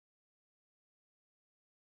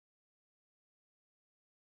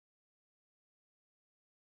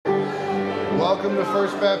Welcome to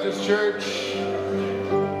First Baptist Church.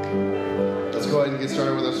 Let's go ahead and get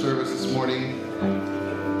started with our service this morning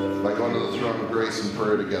by going to the throne of grace and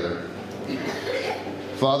prayer together.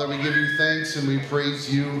 Father, we give you thanks and we praise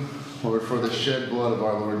you, Lord, for the shed blood of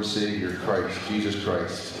our Lord and Savior, Christ, Jesus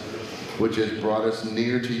Christ, which has brought us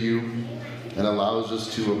near to you and allows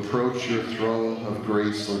us to approach your throne of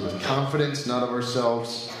grace, Lord, with confidence, not of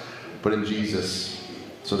ourselves, but in Jesus,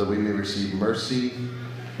 so that we may receive mercy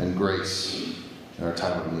and grace in our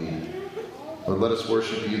time of need. Lord, let us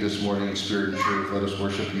worship you this morning in spirit and truth. Let us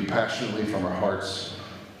worship you passionately from our hearts.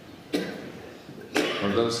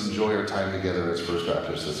 Lord, let us enjoy our time together as First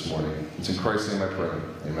Baptist this morning. It's in Christ's name I pray.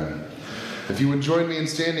 Amen. If you would join me in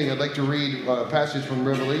standing, I'd like to read a passage from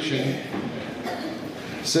Revelation.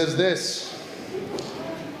 It says this: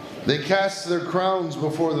 They cast their crowns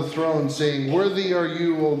before the throne, saying, Worthy are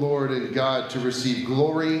you, O Lord and God, to receive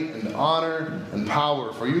glory and honor and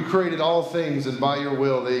power. For you created all things, and by your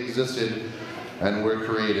will they existed and were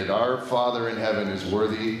created. Our Father in heaven is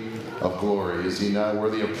worthy of glory. Is he not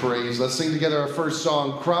worthy of praise? Let's sing together our first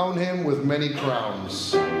song, Crown Him with Many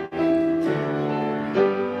Crowns.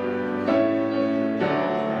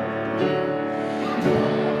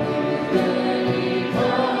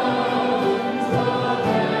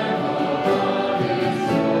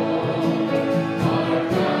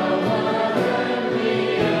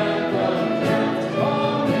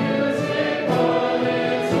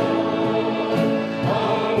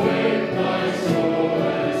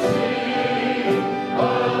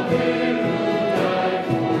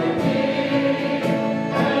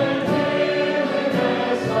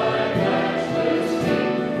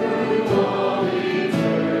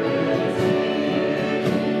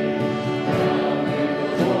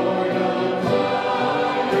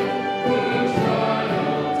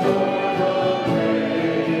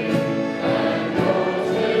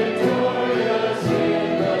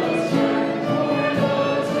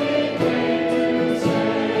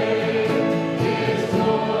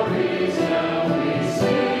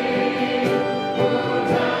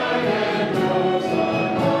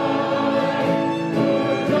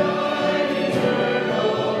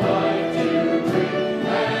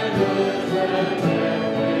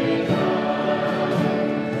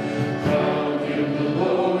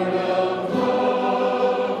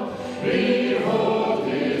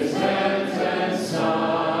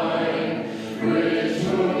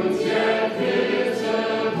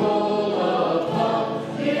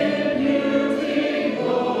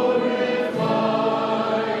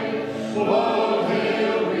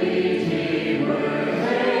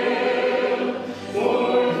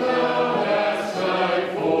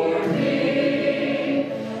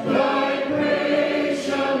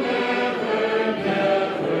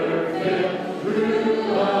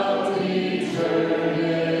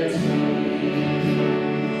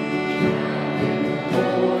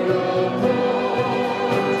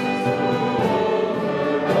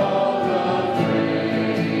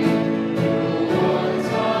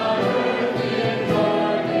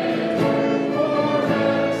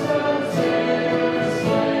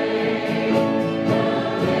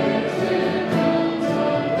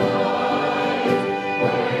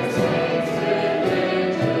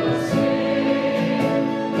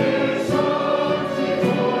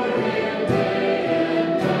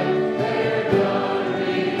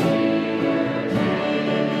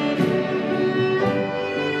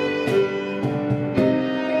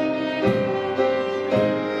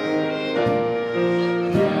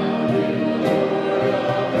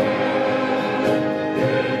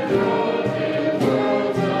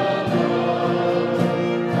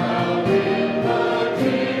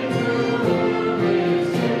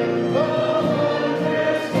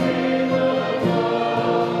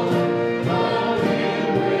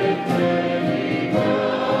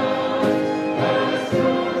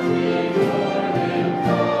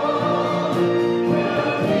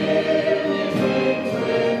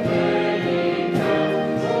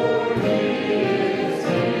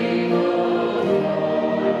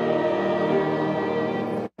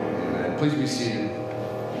 Please be seated.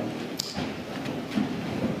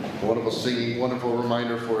 A wonderful singing, wonderful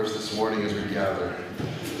reminder for us this morning as we gather.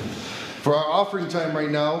 For our offering time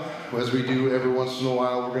right now, as we do every once in a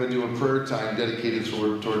while, we're going to do a prayer time dedicated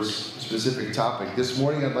towards a specific topic. This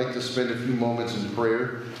morning, I'd like to spend a few moments in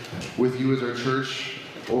prayer with you as our church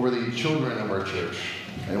over the children of our church.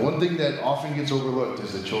 And one thing that often gets overlooked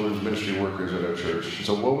is the children's ministry workers at our church.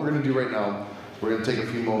 So what we're going to do right now, we're going to take a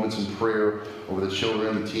few moments in prayer over the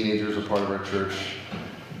children, the teenagers, a part of our church.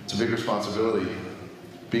 It's a big responsibility,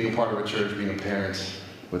 being a part of a church, being a parent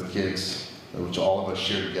with kids, which all of us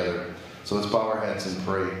share together. So let's bow our heads and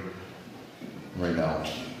pray. right now.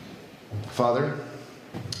 Father,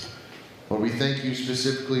 Lord, we thank you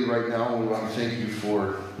specifically right now. We want to thank you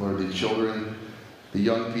for, Lord, the children, the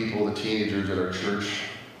young people, the teenagers at our church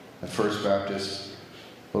at First Baptist.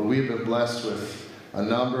 Lord, we have been blessed with a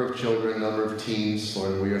number of children, a number of teens.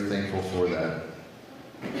 Lord, we are thankful for that.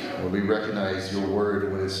 Lord, we recognize your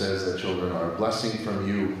word when it says that children are a blessing from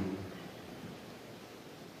you.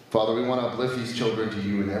 Father, we want to uplift these children to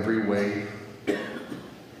you in every way.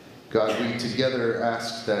 God, we together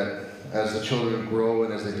ask that as the children grow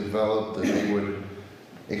and as they develop, that they would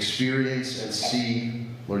experience and see,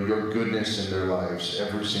 Lord, your goodness in their lives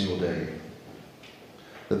every single day.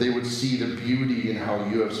 That they would see the beauty in how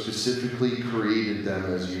you have specifically created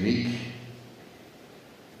them as unique,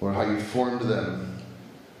 or how you formed them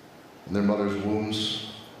in their mother's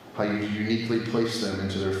wombs, how you uniquely placed them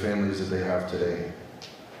into their families that they have today.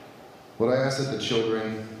 Lord, I ask that the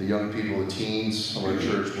children, the young people, the teens of our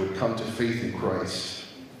church would come to faith in Christ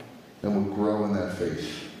and would grow in that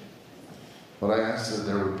faith. Lord, I ask that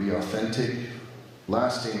there would be authentic,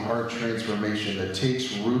 lasting heart transformation that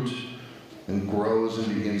takes root and grows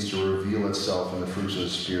and begins to reveal itself in the fruits of the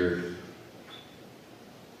Spirit.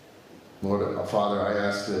 Lord, Father, I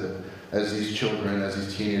ask that as these children, as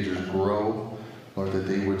these teenagers grow, Lord, that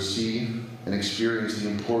they would see and experience the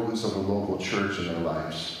importance of the local church in their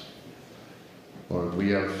lives. Lord,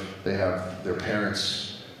 they have their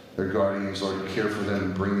parents, their guardians, Lord, care for them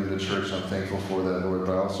and bring them to church. I'm thankful for that, Lord.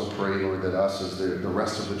 But I also pray, Lord, that us as the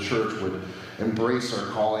rest of the church would embrace our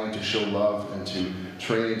calling to show love and to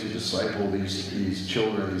train and to disciple these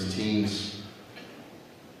children, these teens.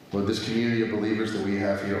 Lord, this community of believers that we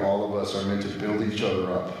have here, all of us are meant to build each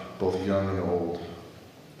other up, both young and old.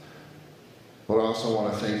 Lord, I also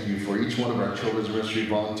want to thank you for each one of our children's ministry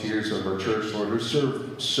volunteers of our church, Lord, who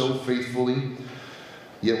serve so faithfully,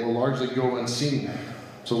 yet will largely go unseen.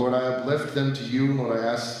 So, Lord, I uplift them to you. Lord, I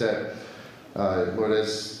ask that, Lord,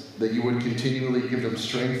 that you would continually give them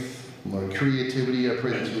strength, Lord, creativity. I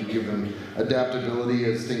pray that you would give them adaptability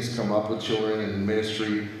as things come up with children and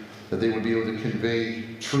ministry, that they would be able to convey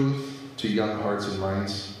truth to young hearts and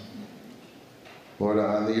minds. Lord,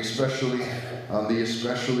 on the especially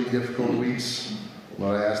difficult weeks,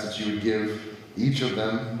 Lord, I ask that you would give each of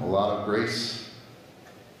them a lot of grace.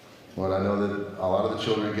 Lord, I know that a lot of the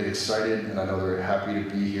children get excited, and I know they're happy to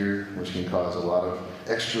be here, which can cause a lot of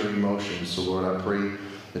extra emotions. So, Lord, I pray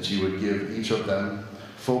that you would give each of them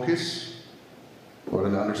focus, Lord,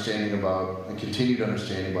 and continued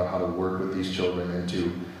understanding about how to work with these children and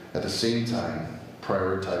to, at the same time,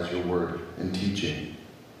 prioritize your word and teaching.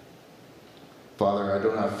 Father, I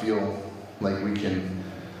do not feel like we can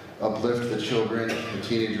uplift the children, the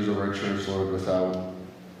teenagers of our church, Lord, without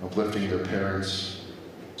uplifting their parents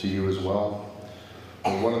to you as well.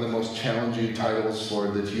 And one of the most challenging titles,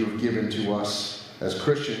 Lord, that you have given to us as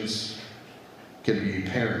Christians can be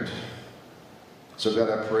parent. So God,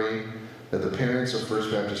 I pray that the parents of First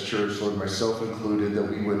Baptist Church, Lord, myself included, that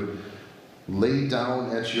we would lay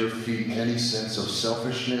down at your feet any sense of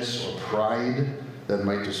selfishness or pride that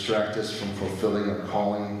might distract us from fulfilling our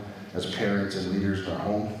calling as parents and leaders in our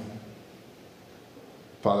home.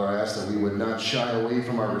 Father, I ask that we would not shy away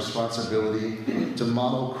from our responsibility to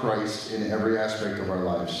model Christ in every aspect of our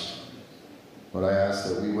lives. But I ask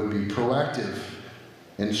that we would be proactive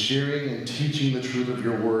in sharing and teaching the truth of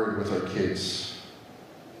your word with our kids.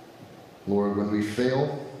 Lord, when we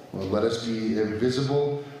fail, Lord, let us be a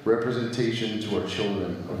visible representation to our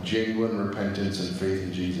children of genuine repentance and faith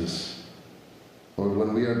in Jesus. Lord,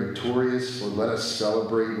 when we are victorious, Lord, let us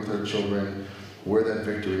celebrate with our children where that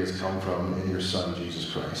victory has come from in your Son,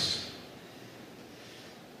 Jesus Christ.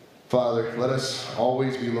 Father, let us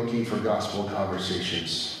always be looking for gospel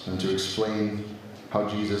conversations and to explain how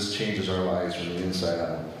Jesus changes our lives from the inside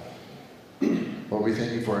out. Lord, we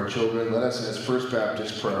thank you for our children. Let us, as First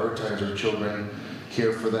Baptist, prioritize our children,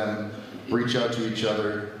 care for them, reach out to each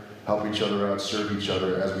other, help each other out, serve each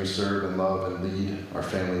other as we serve and love and lead our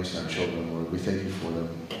families and our children, Lord. We thank you for them.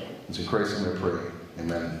 It's in Christ's name I pray.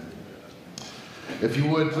 Amen. If you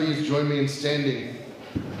would, please join me in standing.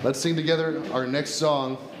 Let's sing together our next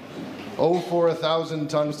song, Oh, for 1,000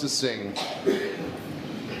 Tongues to Sing.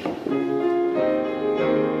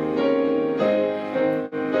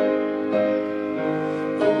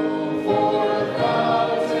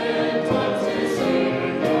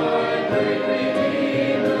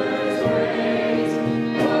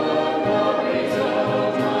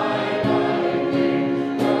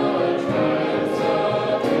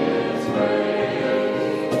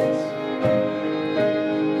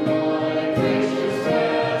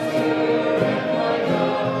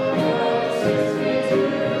 Assist me to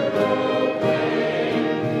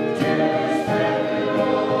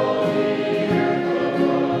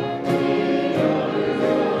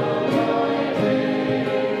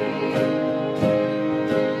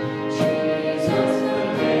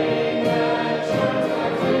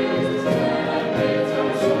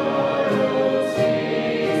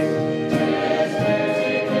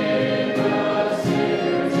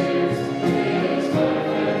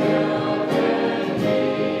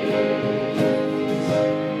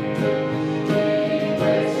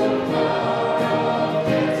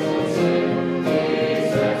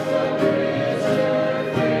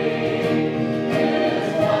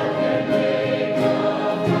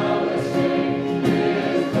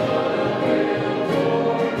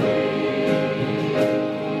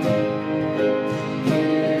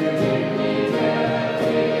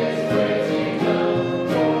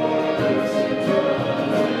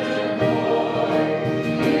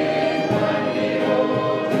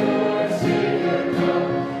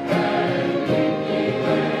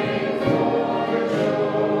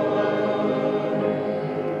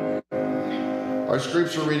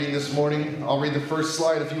scripture reading this morning. I'll read the first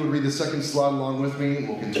slide. If you would read the second slide along with me,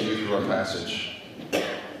 we'll continue through our passage.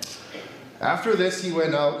 After this, he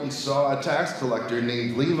went out and saw a tax collector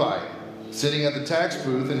named Levi sitting at the tax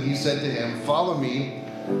booth, and he said to him, "Follow me."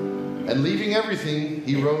 And leaving everything,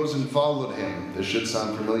 he rose and followed him. This should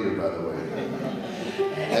sound familiar, by the way.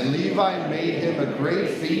 And Levi made him a great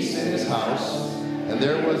feast in his house, and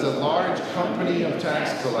there was a large company of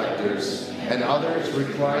tax collectors and others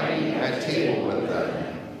reclining at table with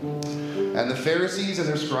them. And the Pharisees and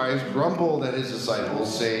their scribes grumbled at his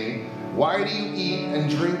disciples, saying, "Why do you eat and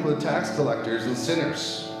drink with tax collectors and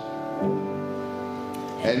sinners?"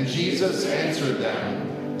 And Jesus answered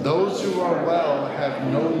them, "Those who are well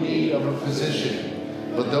have no need of a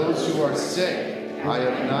physician, but those who are sick I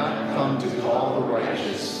have not come to call the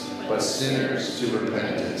righteous, but sinners to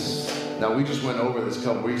repentance." Now, we just went over this a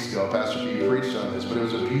couple weeks ago. Pastor Pete preached on this, but it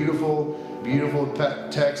was a beautiful, beautiful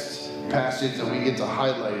text passage that we get to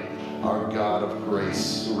highlight our God of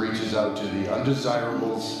grace, who reaches out to the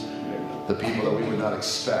undesirables, the people that we would not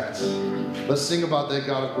expect. Let's sing about that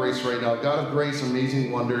God of grace right now. God of grace,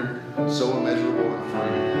 amazing wonder, so immeasurable and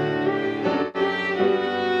free.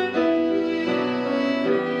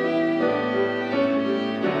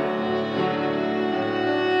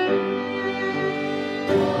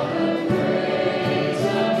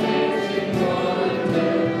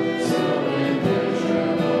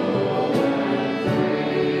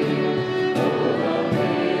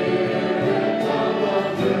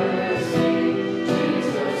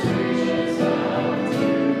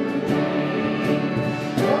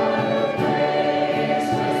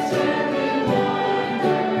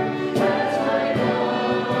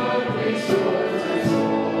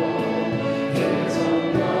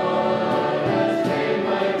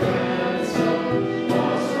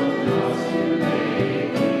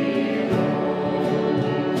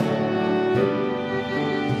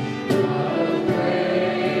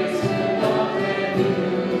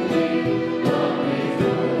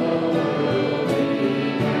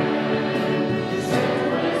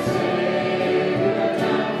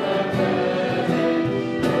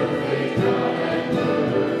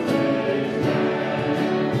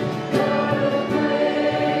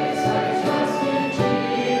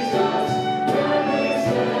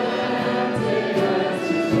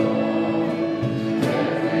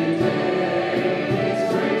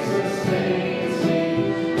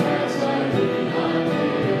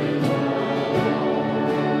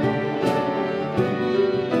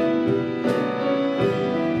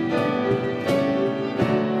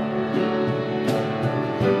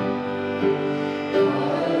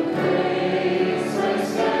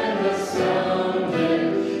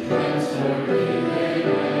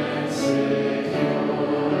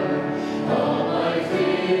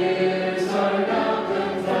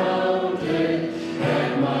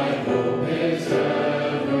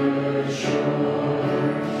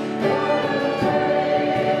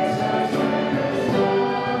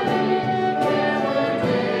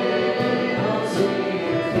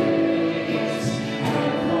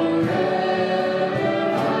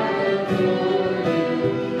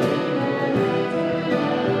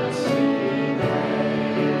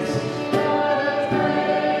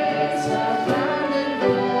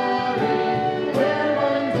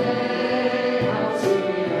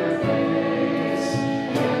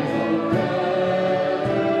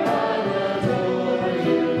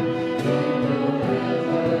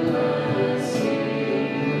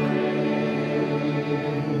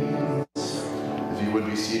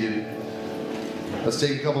 Let's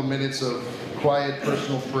take a couple minutes of quiet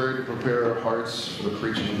personal prayer to prepare our hearts for the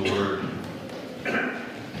preaching of the Word.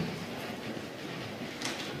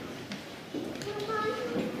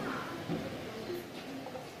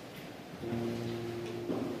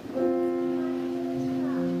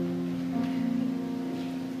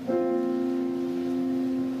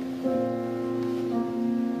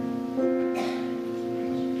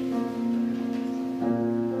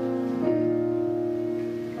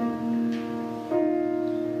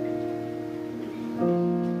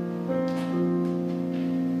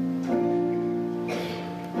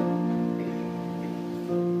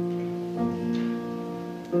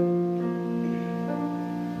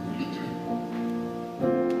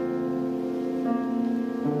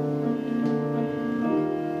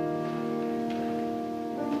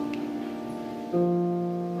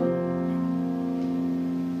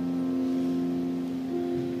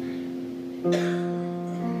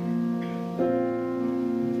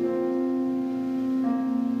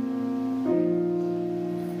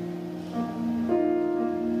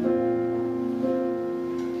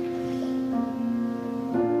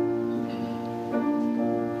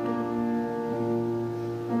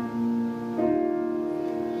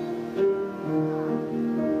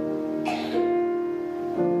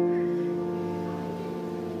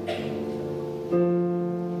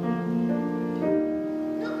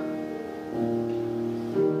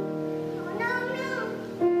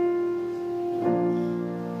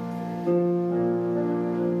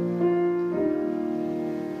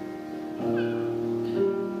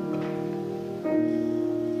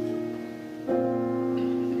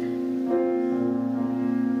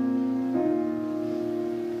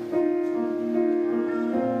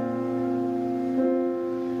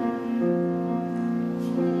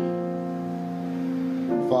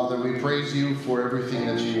 Father, we praise you for everything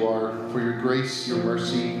that you are, for your grace, your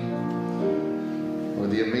mercy, or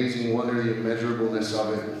the amazing wonder, the immeasurableness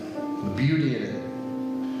of it, the beauty in it.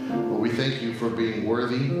 Lord, we thank you for being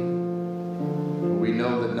worthy. We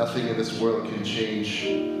know that nothing in this world can change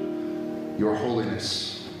your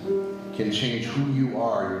holiness, can change who you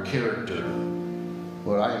are, your character.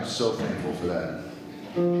 Lord, I am so thankful for that.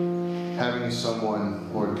 Having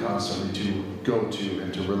someone, Lord, constantly to go to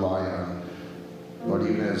and to rely on. Lord,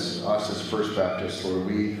 even as us as First Baptists, Lord,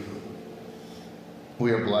 we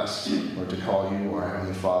are blessed, Lord, to call you our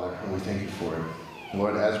Heavenly Father, and we thank you for it.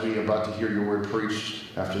 Lord, as we are about to hear your word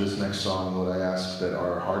preached after this next song, Lord, I ask that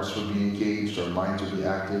our hearts would be engaged, our minds would be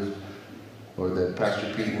active. Lord, that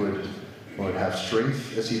Pastor Pete would, Lord, have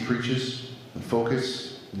strength as he preaches and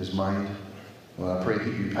focus in his mind. Lord, I pray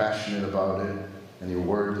he'd be passionate about it and your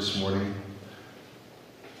word this morning.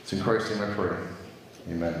 It's in Christ's name I pray.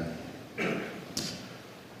 Amen.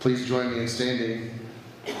 Please join me in standing.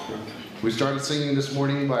 We started singing this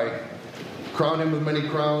morning by Crown him with many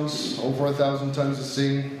crowns, over 1,000 tongues to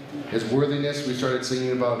sing. His worthiness, we started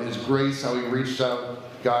singing about his grace, how he reached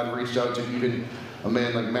out. God reached out to even a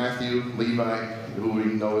man like Matthew, Levi, who we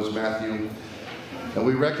know as Matthew. And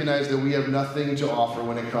we recognize that we have nothing to offer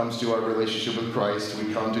when it comes to our relationship with Christ.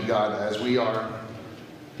 We come to God as we are.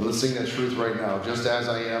 And let's sing that truth right now. Just as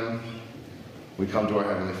I am, we come to our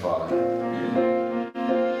Heavenly Father.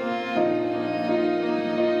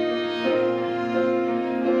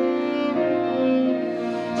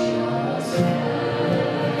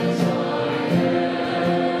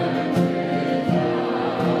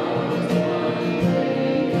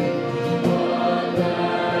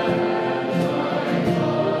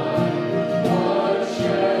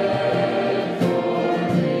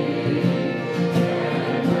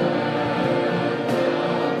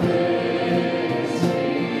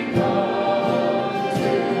 Oh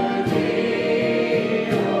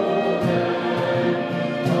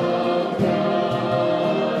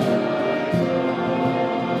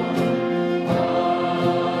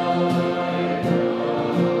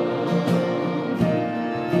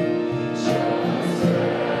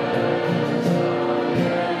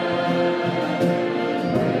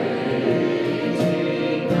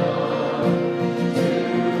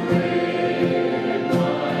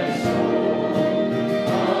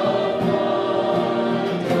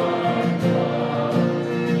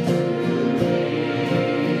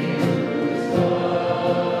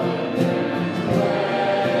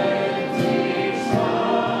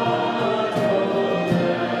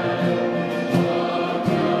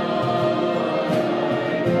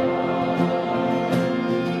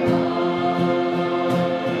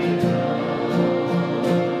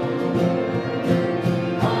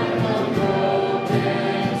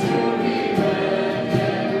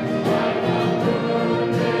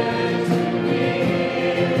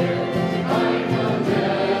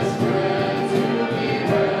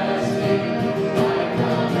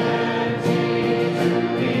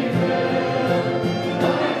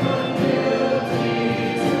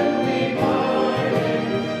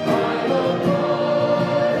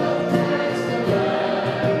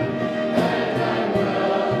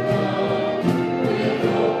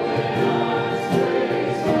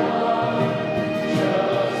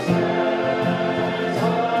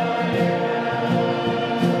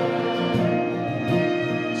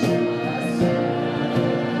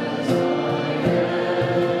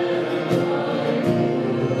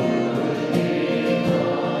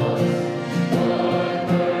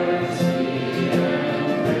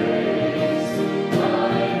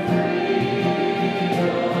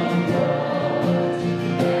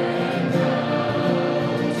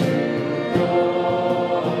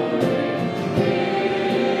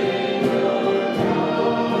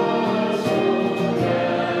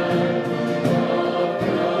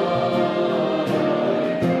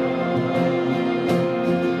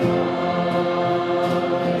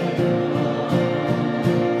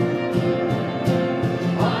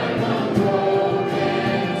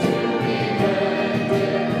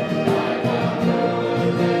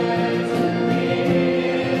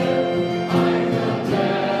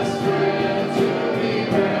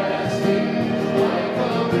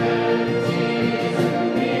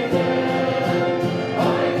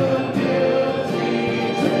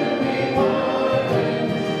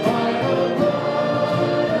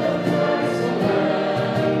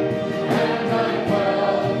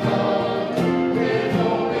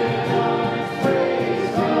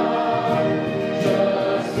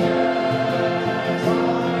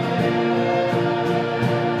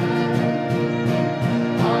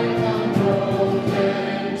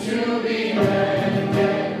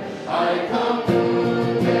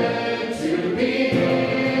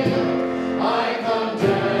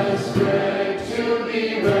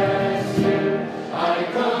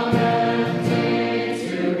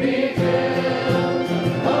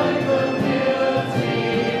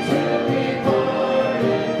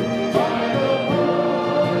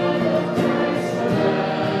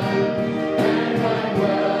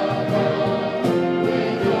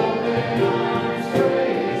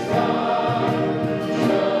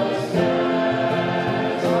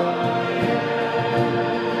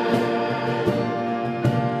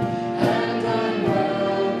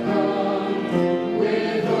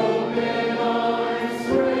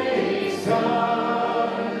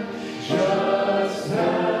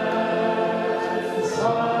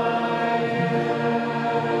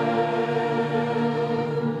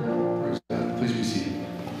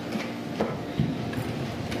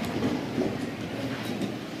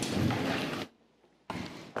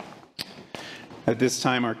At this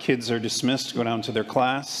time, our kids are dismissed to go down to their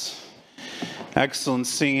class. Excellent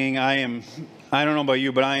singing. I don't know about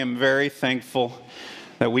you, but I am very thankful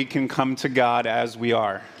that we can come to God as we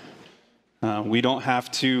are. We don't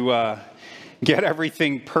have to get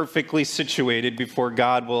everything perfectly situated before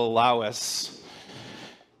God will allow us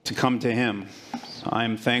to come to Him. So I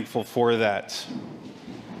am thankful for that.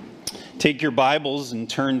 Take your Bibles and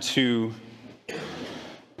turn to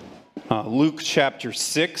Luke chapter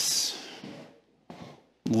 6.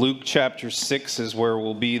 Luke chapter 6 is where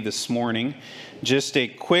we'll be this morning. Just a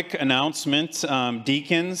quick announcement.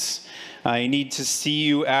 Deacons, I need to see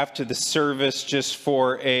you after the service just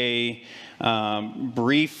for a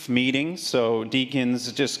brief meeting. So deacons,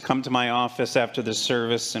 just come to my office after the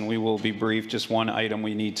service and we will be brief. Just one item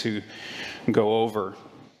we need to go over.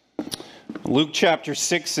 Luke chapter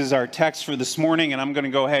 6 is our text for this morning, and I'm going to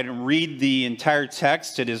go ahead and read the entire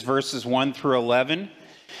text. It is verses 1 through 11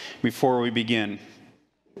 before we begin.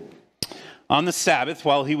 On the Sabbath,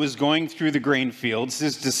 while he was going through the grain fields,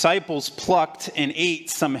 his disciples plucked and ate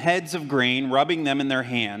some heads of grain, rubbing them in their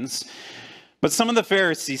hands. But some of the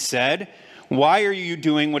Pharisees said, "Why are you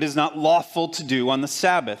doing what is not lawful to do on the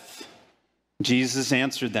Sabbath?" Jesus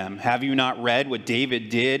answered them, "Have you not read what David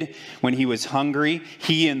did when he was hungry,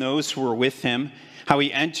 he and those who were with him, how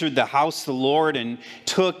he entered the house of the Lord and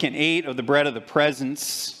took and ate of the bread of the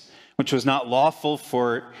presence, which was not lawful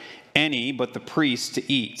for any but the priest to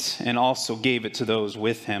eat, and also gave it to those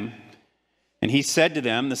with him? And he said to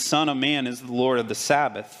them, the Son of Man is the Lord of the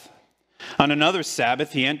Sabbath." On another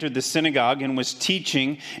Sabbath, he entered the synagogue and was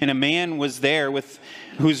teaching, and a man was there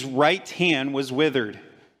whose right hand was withered.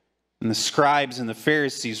 And the scribes and the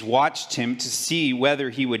Pharisees watched him to see whether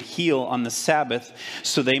he would heal on the Sabbath,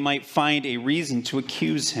 so they might find a reason to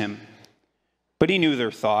accuse him. But he knew their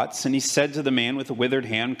thoughts, and he said to the man with the withered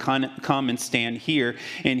hand, "Come and stand here."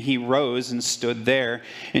 And he rose and stood there.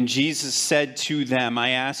 And Jesus said to them, "I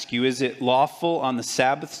ask you, is it lawful on the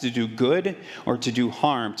Sabbath to do good or to do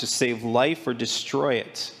harm, to save life or destroy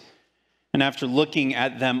it?" And after looking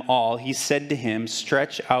at them all, he said to him,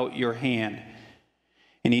 "Stretch out your hand."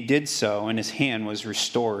 And he did so, and his hand was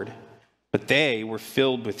restored. But they were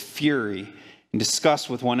filled with fury and discussed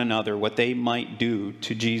with one another what they might do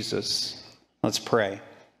to Jesus. Let's pray.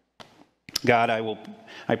 God,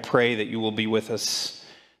 I pray that you will be with us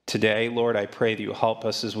today. Lord, I pray that you help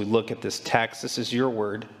us as we look at this text. This is your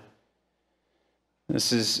word.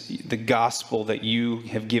 This is the gospel that you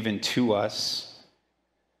have given to us.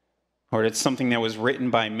 Lord, it's something that was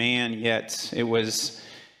written by man, yet it was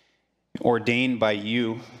ordained by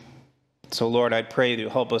you. So, Lord, I pray that you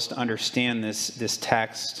help us to understand this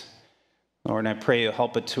text. Lord, I pray you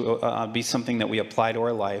help it to be something that we apply to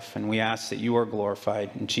our life, and we ask that you are glorified.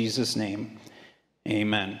 In Jesus' name,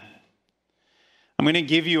 amen. I'm going to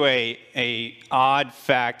give you a odd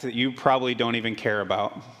fact that you probably don't even care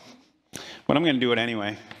about, but I'm going to do it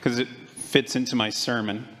anyway because it fits into my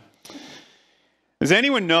sermon. Does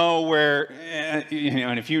anyone know where,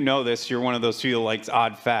 and if you know this, you're one of those people who likes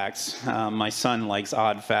odd facts. My son likes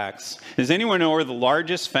odd facts. Does anyone know where the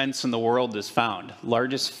largest fence in the world is found?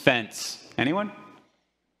 Largest fence. Anyone?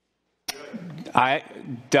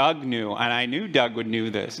 Doug knew, and I knew Doug would know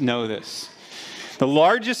this. The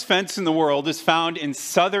largest fence in the world is found in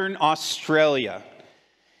southern Australia.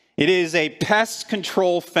 It is a pest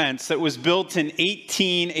control fence that was built in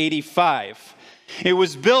 1885. It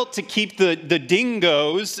was built to keep the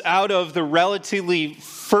dingoes out of the relatively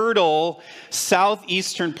fertile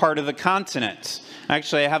southeastern part of the continent.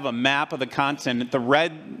 Actually, I have a map of the continent. The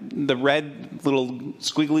red little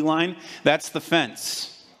squiggly line, that's the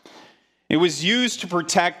fence. It was used to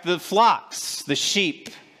protect the flocks, the sheep.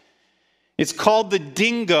 It's called the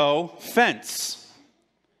dingo fence.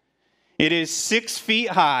 It is 6 feet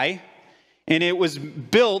high, and it was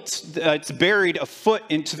built, it's buried a foot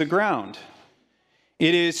into the ground.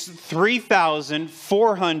 It is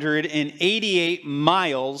 3,488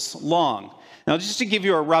 miles long. Now, just to give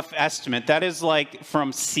you a rough estimate, that is like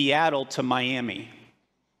from Seattle to Miami.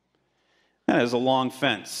 That is a long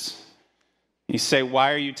fence. You say,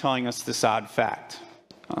 why are you telling us this odd fact?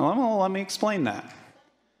 Well, let me explain that.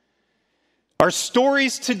 Our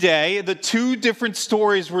stories today, the two different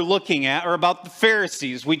stories we're looking at, are about the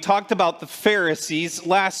Pharisees. We talked about the Pharisees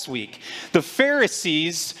last week. The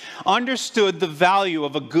Pharisees understood the value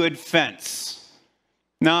of a good fence.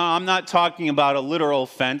 Now, I'm not talking about a literal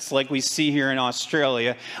fence like we see here in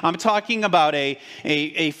Australia. I'm talking about a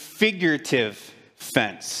figurative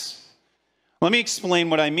fence. Let me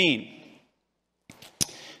explain what I mean.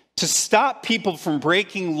 To stop people from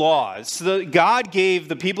breaking laws, God gave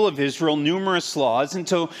the people of Israel numerous laws, and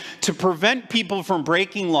to prevent people from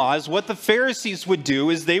breaking laws, what the Pharisees would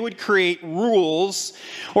do is they would create rules,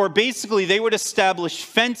 or basically they would establish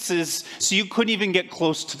fences so you couldn't even get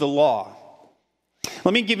close to the law.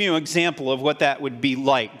 Let me give you an example of what that would be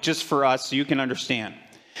like, just for us so you can understand.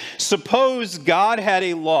 Suppose God had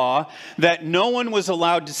a law that no one was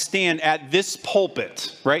allowed to stand at this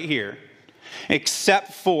pulpit right here,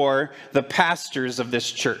 except for the pastors of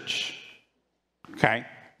this church. Okay?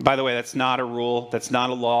 By the way, that's not a rule. That's not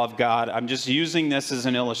a law of God. I'm just using this as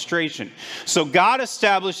an illustration. So God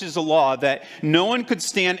establishes a law that no one could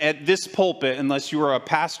stand at this pulpit unless you were a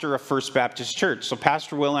pastor of First Baptist Church. So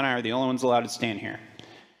Pastor Will and I are the only ones allowed to stand here.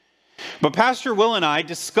 But Pastor Will and I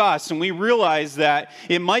discussed, and we realized that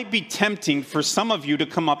it might be tempting for some of you to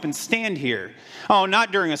come up and stand here. Oh,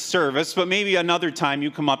 not during a service, but maybe another time you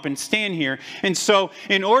come up and stand here. And so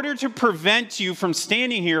in order to prevent you from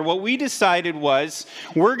standing here, what we decided was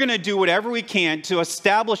we're going to do whatever we can to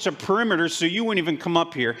establish a perimeter so you wouldn't even come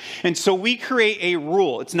up here. And so we create a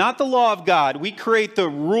rule. It's not the law of God. We create the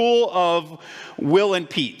rule of Will and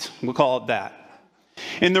Pete. We'll call it that.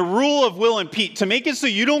 And the rule of Will and Pete, to make it so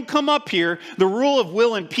you don't come up here, the rule of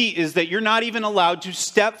Will and Pete is that you're not even allowed to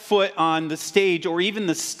step foot on the stage or even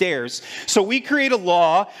the stairs. So we create a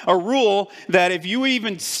law, a rule, that if you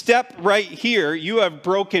even step right here, you have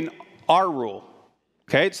broken our rule.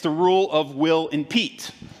 Okay, it's the rule of Will and Pete.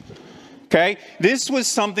 Okay, this was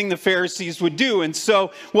something the Pharisees would do. And so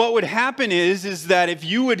what would happen is that if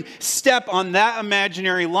you would step on that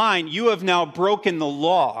imaginary line, you have now broken the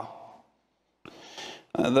law.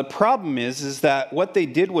 The problem is that what they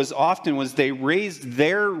did was they raised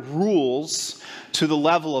their rules to the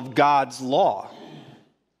level of God's law.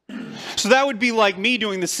 So that would be like me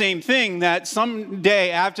doing the same thing, that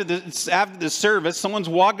someday after the service, someone's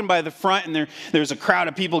walking by the front and there's a crowd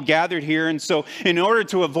of people gathered here. And so in order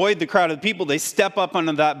to avoid the crowd of people, they step up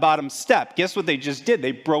onto that bottom step. Guess what they just did?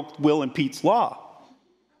 They broke Will and Pete's law.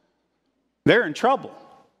 They're in trouble.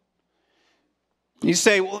 You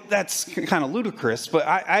say, well, that's kind of ludicrous, but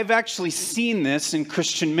I've actually seen this in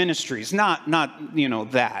Christian ministries, not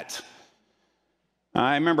that.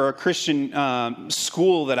 I remember a Christian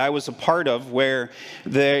school that I was a part of where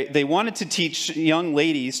they wanted to teach young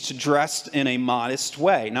ladies to dress in a modest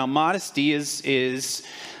way. Now, modesty is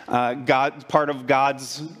part of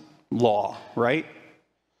God's law, right?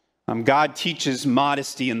 God teaches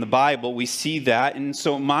modesty in the Bible. We see that. And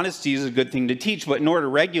so modesty is a good thing to teach. But in order to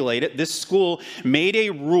regulate it, this school made a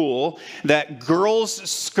rule that girls'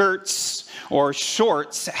 skirts or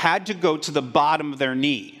shorts had to go to the bottom of their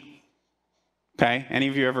knee. Okay? Any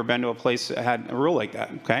of you ever been to a place that had a rule like that?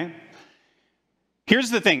 Okay? Here's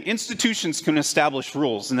the thing. Institutions can establish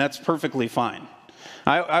rules, and that's perfectly fine.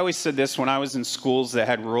 I always said this when I was in schools that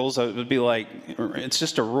had rules. I would be like, it's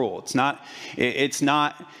just a rule. It's not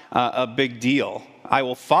a big deal. I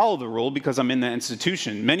will follow the rule because I'm in the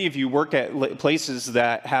institution. Many of you work at places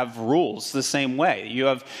that have rules the same way. You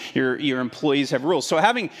have your employees have rules. So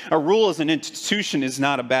having a rule as an institution is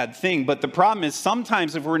not a bad thing. But the problem is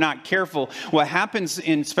sometimes if we're not careful, what happens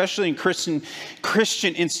especially in Christian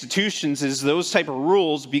institutions is those type of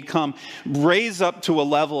rules raise up to a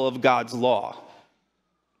level of God's law.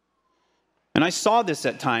 And I saw this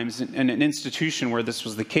at times in an institution where this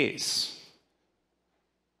was the case.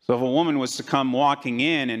 So if a woman was to come walking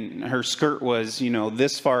in and her skirt was,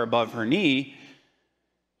 this far above her knee,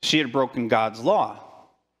 she had broken God's law.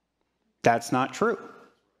 That's not true.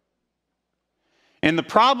 And the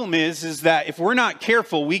problem is that if we're not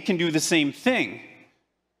careful, we can do the same thing.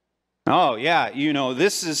 Oh, yeah,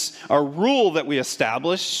 this is a rule that we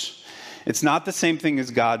establish. It's not the same thing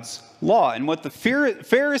as God's law. And what the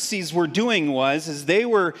Pharisees were doing was they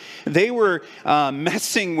were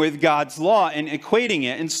messing with God's law and equating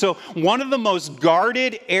it. And so one of the most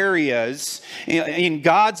guarded areas in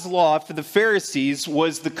God's law for the Pharisees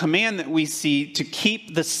was the command that we see to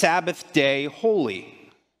keep the Sabbath day holy.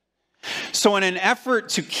 So in an effort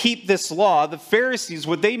to keep this law, the Pharisees,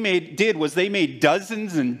 what they did was they made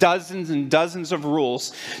dozens and dozens and dozens of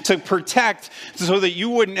rules to protect so that you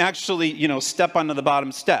wouldn't actually, step onto the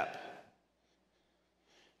bottom step.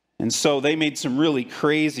 And so they made some really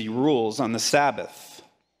crazy rules on the Sabbath.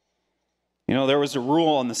 There was a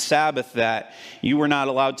rule on the Sabbath that you were not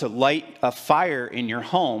allowed to light a fire in your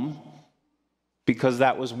home because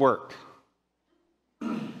that was work.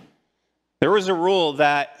 There was a rule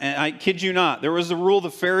that, and I kid you not, there was a rule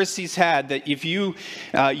the Pharisees had that if you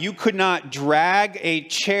could not drag a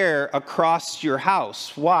chair across your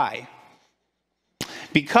house. Why?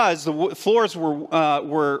 Because the floors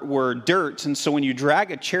were dirt, and so when you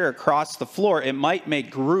drag a chair across the floor, it might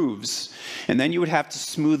make grooves, and then you would have to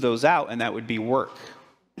smooth those out, and that would be work.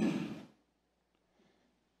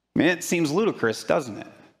 It seems ludicrous, doesn't it?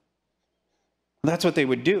 That's what they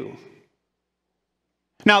would do.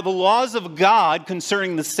 Now, the laws of God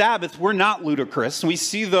concerning the Sabbath were not ludicrous. We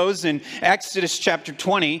see those in Exodus chapter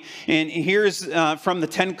 20. And here's from the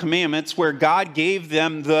Ten Commandments where God gave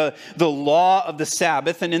them the law of the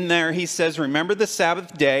Sabbath. And in there he says, remember the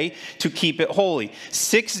Sabbath day to keep it holy.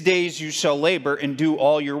 6 days you shall labor and do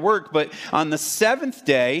all your work. But on the seventh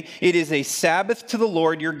day, it is a Sabbath to the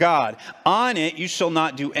Lord your God. On it you shall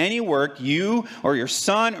not do any work, you or your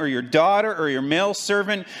son or your daughter or your male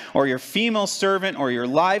servant or your female servant or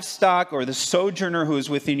your livestock or the sojourner who is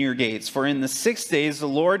within your gates. For in the 6 days the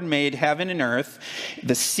Lord made heaven and earth,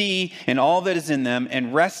 the sea, and all that is in them,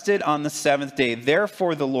 and rested on the seventh day.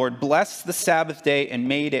 Therefore the Lord blessed the Sabbath day and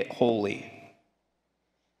made it holy.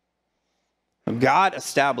 God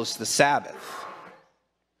established the Sabbath.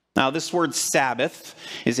 Now, this word Sabbath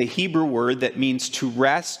is a Hebrew word that means to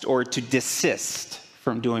rest or to desist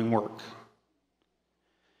from doing work.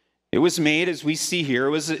 It was made, as we see here, it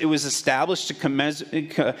was established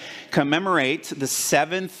to commemorate the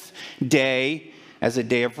seventh day as a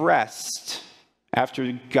day of rest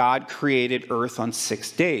after God created earth on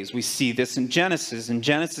 6 days. We see this in Genesis. In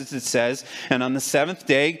Genesis it says, and on the seventh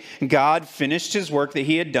day God finished his work that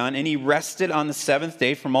he had done, and he rested on the seventh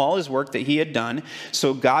day from all his work that he had done.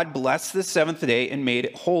 So God blessed the seventh day and made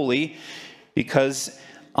it holy, because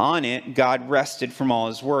on it God rested from all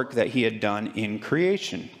his work that he had done in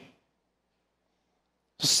creation.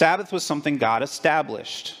 So Sabbath was something God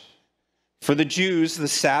established. For the Jews, the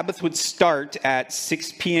Sabbath would start at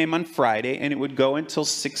 6 p.m. on Friday, and it would go until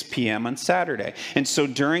 6 p.m. on Saturday. And so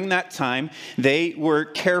during that time, they were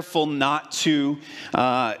careful not to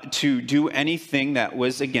do anything that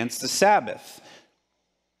was against the Sabbath.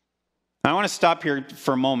 I want to stop here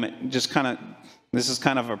for a moment, this is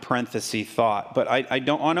kind of a parenthesis thought, but I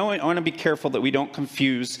want to be careful that we don't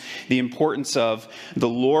confuse the importance of the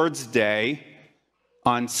Lord's Day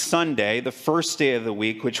on Sunday, the first day of the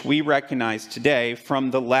week, which we recognize today, from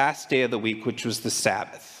the last day of the week, which was the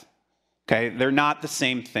Sabbath. Okay, they're not the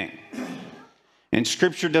same thing. And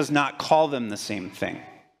Scripture does not call them the same thing.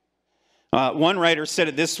 One writer said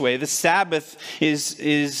it this way: the Sabbath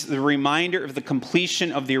is the reminder of the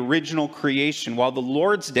completion of the original creation, while the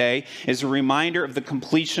Lord's Day is a reminder of the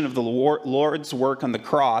completion of the Lord's work on the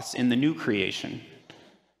cross in the new creation. I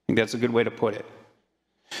think that's a good way to put it.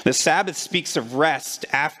 The Sabbath speaks of rest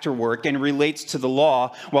after work and relates to the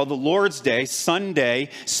law, while the Lord's Day, Sunday,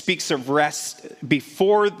 speaks of rest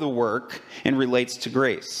before the work and relates to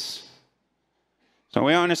grace. So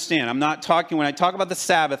we understand, when I talk about the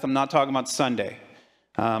Sabbath, I'm not talking about Sunday.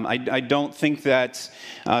 I don't think that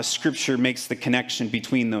Scripture makes the connection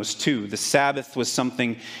between those two. The Sabbath was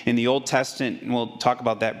something in the Old Testament, and we'll talk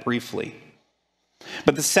about that briefly.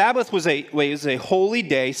 But the Sabbath was a holy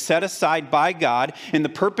day set aside by God, and the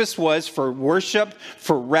purpose was for worship,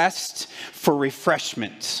 for rest, for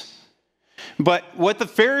refreshment. But what the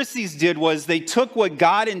Pharisees did was they took what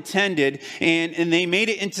God intended and they made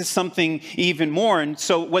it into something even more. And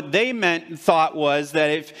so what they thought was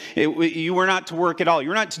that you were not to work at all, you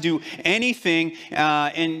were not to do anything,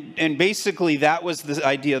 and basically that was the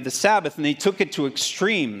idea of the Sabbath, and they took it to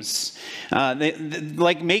extremes,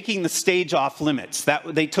 like making the stage off limits.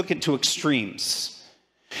 They took it to extremes.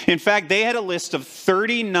 In fact, they had a list of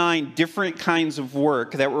 39 different kinds of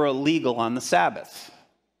work that were illegal on the Sabbath.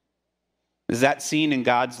 Is that seen in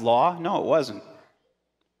God's law? No, it wasn't.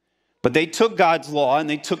 But they took God's law and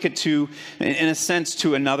they took it to, in a sense,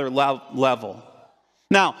 to another level.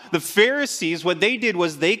 Now, the Pharisees, what they did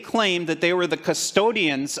was they claimed that they were the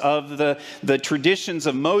custodians of the traditions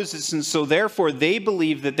of Moses, and so therefore they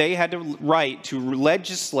believed that they had a right to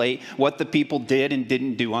legislate what the people did and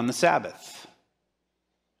didn't do on the Sabbath.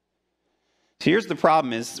 So here's the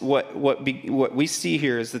problem: is what we see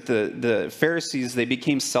here is that the Pharisees, they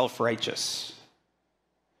became self-righteous.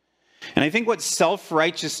 And I think what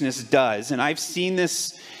self-righteousness does, and I've seen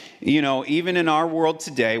this, even in our world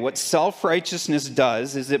today, what self-righteousness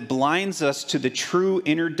does is it blinds us to the true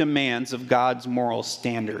inner demands of God's moral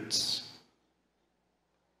standards.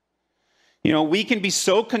 We can be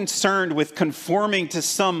so concerned with conforming to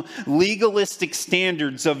some legalistic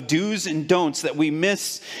standards of do's and don'ts that we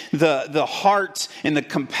miss the heart and the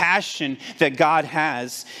compassion that God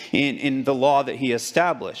has in the law that he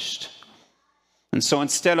established. And so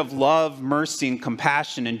instead of love, mercy, and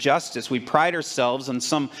compassion and justice, we pride ourselves on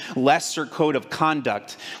some lesser code of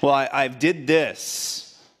conduct. Well, I did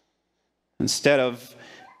this, instead of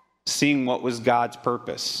seeing what was God's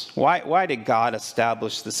purpose. Why did God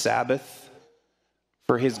establish the Sabbath?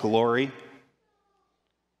 For his glory.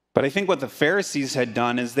 But I think what the Pharisees had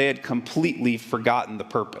done is they had completely forgotten the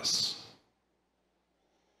purpose.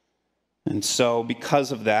 And so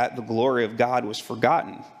because of that, the glory of God was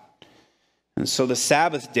forgotten. And so the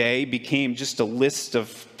Sabbath day became just a list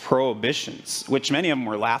of prohibitions, which many of them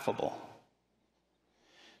were laughable.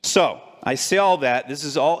 So I say all that. This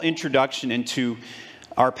is all introduction into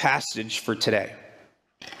our passage for today.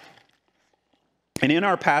 And in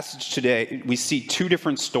our passage today, we see two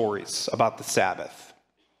different stories about the Sabbath.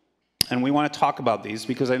 And we want to talk about these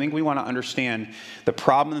because I think we want to understand the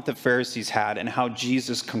problem that the Pharisees had and how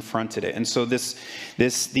Jesus confronted it. And so these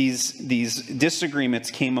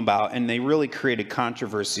disagreements came about and they really created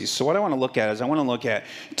controversies. So what I want to look at is I want to look at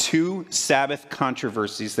two Sabbath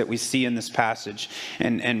controversies that we see in this passage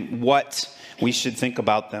and what we should think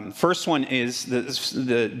about them. First one is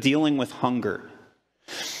the dealing with hunger.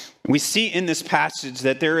 We see in this passage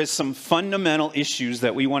that there is some fundamental issues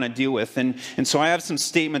that we want to deal with. And so I have some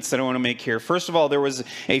statements that I want to make here. First of all, there was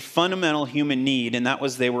a fundamental human need, and that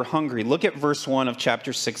was they were hungry. Look at verse 1 of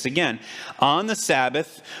chapter 6 again. On the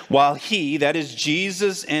Sabbath, while he, that is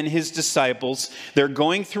Jesus and his disciples, they're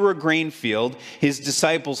going through a grain field, his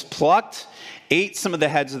disciples plucked, ate some of the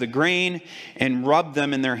heads of the grain, and rubbed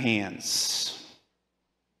them in their hands.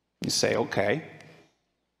 You say, okay.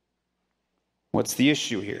 What's the got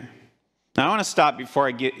here? Now, I want to stop before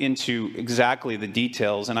I get into exactly the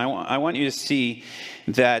details, and I want you to see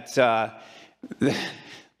that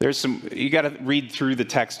you got to read through the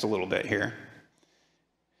text a little bit here.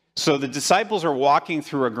 So the disciples are walking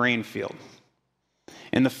through a grain field,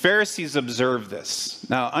 and the Pharisees observe this.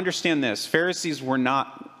 Now, understand this. Pharisees were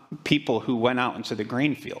not people who went out into the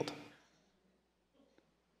grain field.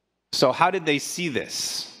 So how did they see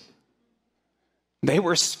this? They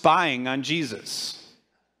were spying on Jesus.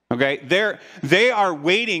 Okay? They are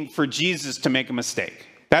waiting for Jesus to make a mistake.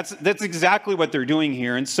 That's exactly what they're doing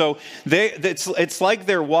here. And so it's like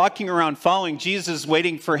they're walking around following Jesus,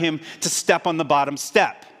 waiting for him to step on the bottom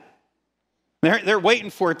step. They're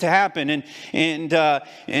waiting for it to happen.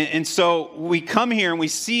 And so we come here and we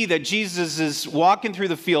see that Jesus is walking through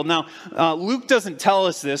the field. Now, Luke doesn't tell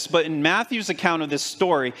us this, but in Matthew's account of this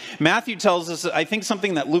story, Matthew tells us, I think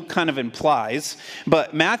something that Luke kind of implies,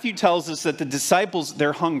 but Matthew tells us that the disciples,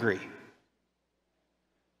 they're hungry.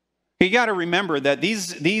 You got to remember that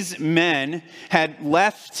these men had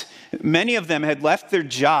left, many of them had left their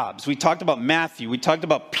jobs. We talked about Matthew, we talked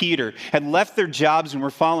about Peter, had left their jobs and were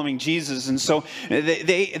following Jesus. And so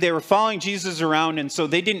they were following Jesus around, and so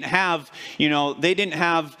they didn't have,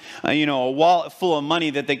 a wallet full of money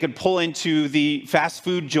that they could pull into the fast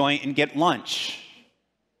food joint and get lunch.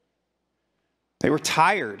 They were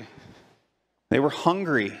tired. They were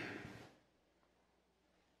hungry.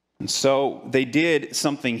 And so they did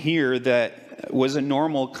something here that was a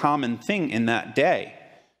normal, common thing in that day.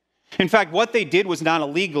 In fact, what they did was not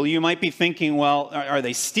illegal. You might be thinking, well, are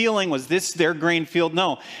they stealing? Was this their grain field?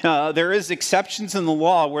 No. There is exceptions in the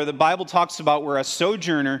law where the Bible talks about where a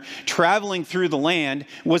sojourner traveling through the land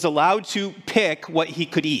was allowed to pick what he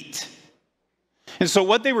could eat. And so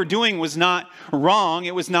what they were doing was not wrong.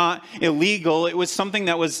 It was not illegal. It was something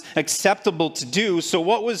that was acceptable to do. So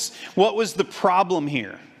what was the problem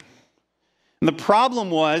here? And the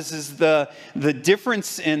problem is the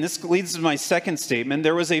difference, and this leads to my second statement,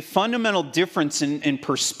 there was a fundamental difference in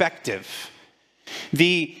perspective.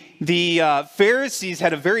 The Pharisees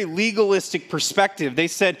had a very legalistic perspective. They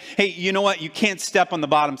said, hey, you know what? You can't step on the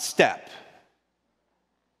bottom step.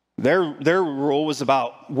 Their rule was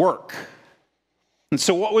about work. And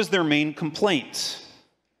so what was their main complaint?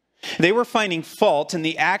 They were finding fault in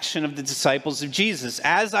the action of the disciples of Jesus.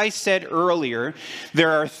 As I said earlier,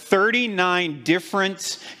 there are 39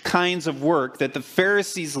 different kinds of work that the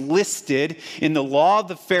Pharisees listed in the law of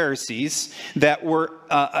the Pharisees that were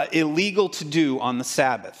illegal to do on the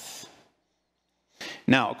Sabbath.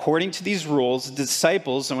 Now, according to these rules, the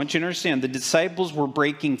disciples, I want you to understand, the disciples were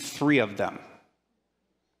breaking 3 of them.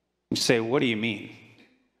 You say, what do you mean?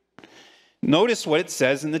 Notice what it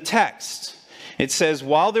says in the text. It says,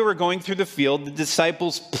 while they were going through the field, the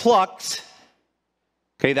disciples plucked.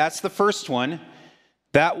 Okay, that's the first one.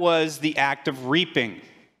 That was the act of reaping.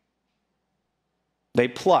 They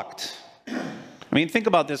plucked. I mean, think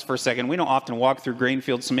about this for a second. We don't often walk through grain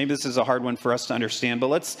fields, so maybe this is a hard one for us to understand. But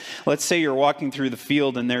let's say you're walking through the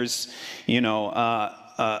field and there's,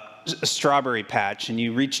 a strawberry patch, and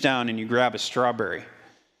you reach down and you grab a strawberry.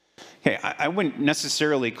 Okay, I wouldn't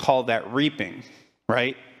necessarily call that reaping,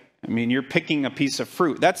 right? I mean, you're picking a piece of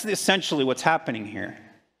fruit. That's essentially what's happening here.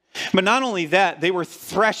 But not only that, they were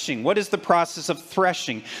threshing. What is the process of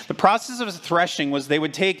threshing? The process of threshing was they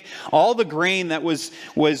would take all the grain that was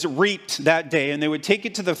reaped that day, and they would take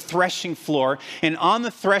it to the threshing floor. And on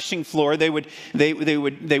the threshing floor, they would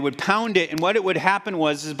pound it. And what it would happen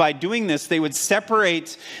is by doing this, they would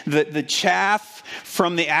separate the chaff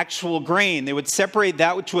from the actual grain. They would separate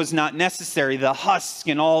that which was not necessary, the husk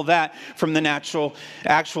and all that, from the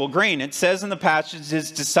actual grain. It says in the passage,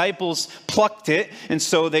 his disciples plucked it, and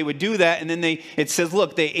so they would do that, and then it says,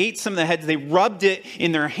 look, they ate some of the heads, they rubbed it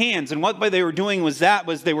in their hands, and what they were doing was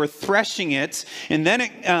they were threshing it, and then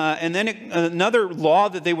another law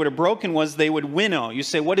that they would have broken was they would winnow. You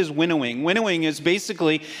say, what is winnowing? Winnowing is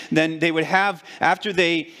basically, then they would have, after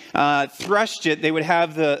they threshed it, they would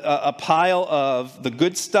have a pile of the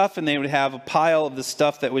good stuff, and they would have a pile of the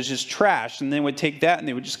stuff that was just trash, and they would take that and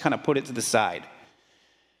they would just kind of put it to the side.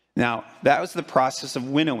 Now, that was the process of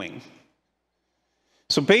winnowing.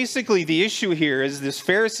 So basically the issue here is these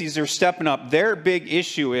Pharisees are stepping up. Their big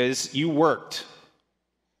issue is, you worked.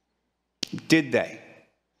 Did they?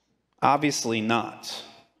 Obviously not.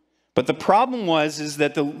 But the problem is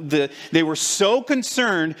that they were so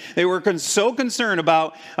concerned,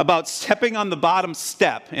 about stepping on the bottom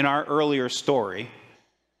step in our earlier story,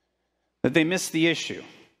 that they missed the issue.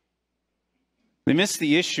 They missed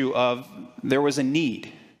the issue of there was a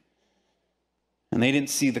need, and they didn't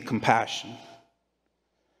see the compassion.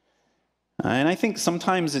 And I think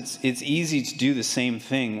sometimes it's easy to do the same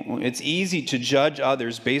thing. It's easy to judge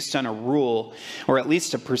others based on a rule, or at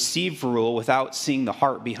least a perceived rule, without seeing the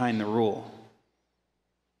heart behind the rule.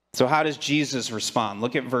 So how does Jesus respond?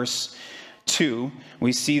 Look at verse 2.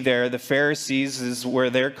 We see there the Pharisees is where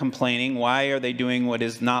they're complaining. Why are they doing what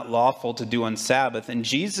is not lawful to do on Sabbath? And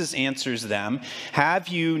Jesus answers them, have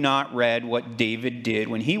you not read what David did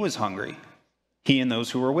when he was hungry? He and those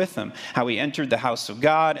who were with him, how he entered the house of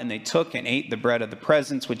God, and they took and ate the bread of the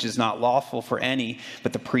presence, which is not lawful for any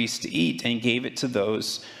but the priest to eat, and gave it to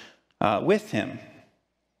those with him.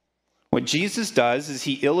 What Jesus does is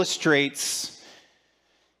he illustrates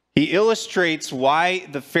why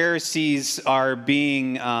the Pharisees are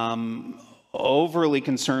being overly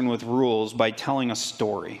concerned with rules by telling a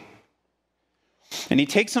story. And he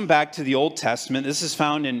takes them back to the Old Testament. This is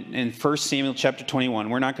found in 1 Samuel chapter 21.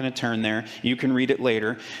 We're not going to turn there. You can read it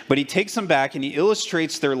later. But he takes them back and he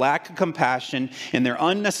illustrates their lack of compassion and their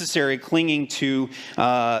unnecessary clinging to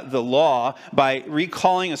the law by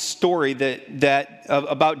recalling a story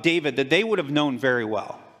about David that they would have known very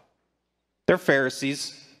well. They're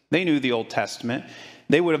Pharisees. They knew the Old Testament.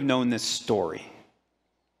 They would have known this story.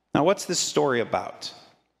 Now, what's this story about?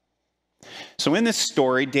 So in this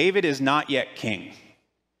story, David is not yet king.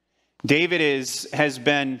 David has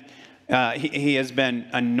been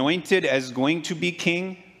anointed as going to be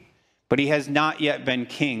king, but he has not yet been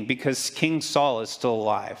king because King Saul is still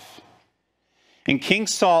alive. And King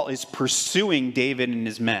Saul is pursuing David and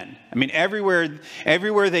his men. I mean,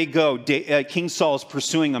 everywhere they go, King Saul is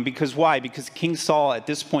pursuing them. Because why? Because King Saul at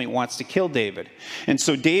this point wants to kill David. And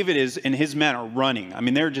so David and his men are running. I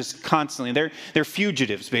mean, they're just constantly, they're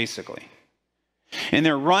fugitives, basically. And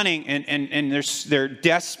they're running, and they're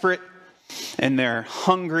desperate, and they're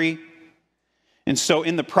hungry. And so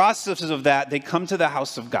in the process of that, they come to the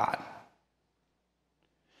house of God.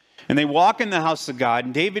 And they walk in the house of God,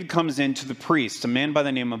 and David comes in to the priest, a man by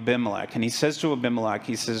the name of Abimelech. And he says to Abimelech,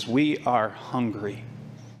 he says, we are hungry.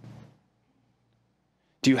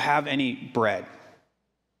 Do you have any bread?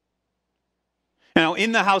 Now,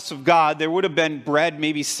 in the house of God, there would have been bread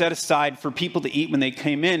maybe set aside for people to eat when they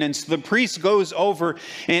came in. And so the priest goes over,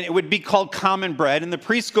 and it would be called common bread. And the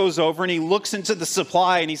priest goes over, and he looks into the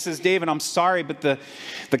supply, and he says, David, I'm sorry, but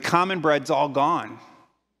the common bread's all gone.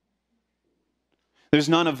 There's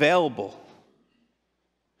none available.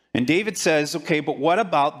 And David says, okay, but what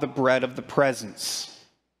about the bread of the presence?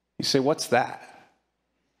 You say, what's that?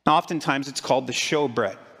 Now, oftentimes it's called the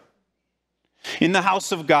showbread. In the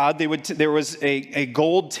house of God, there was a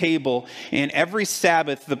gold table, and every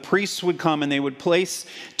Sabbath the priests would come and they would place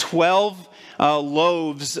 12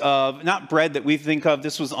 loaves of, not bread that we think of,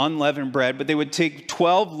 this was unleavened bread, but they would take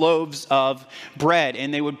 12 loaves of bread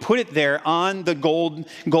and they would put it there on the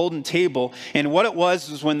golden table. And what it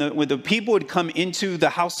was when the people would come into the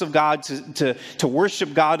house of God to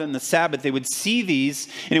worship God on the Sabbath, they would see these,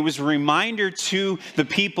 and it was a reminder to the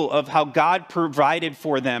people of how God provided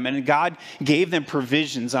for them, and God gave them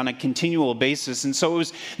provisions on a continual basis. And so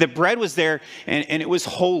the bread was there, and it was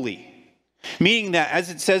holy. Meaning that, as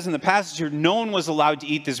it says in the passage here, no one was allowed to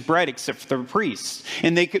eat this bread except for the priests.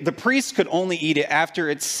 And the priests could only eat it after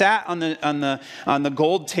it sat on the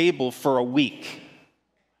gold table for a week.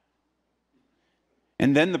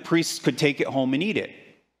 And then the priests could take it home and eat it.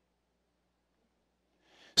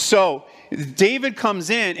 So David comes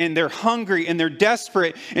in and they're hungry and they're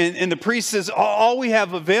desperate, and the priest says, all we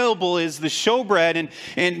have available is the showbread.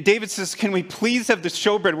 And David says, can we please have the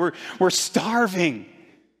showbread? We're starving.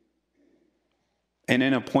 And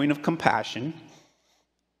in a point of compassion,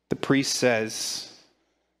 the priest says,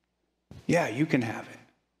 yeah, you can have it.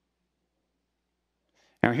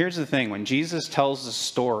 Now here's the thing, when Jesus tells the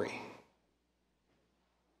story,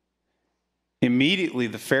 immediately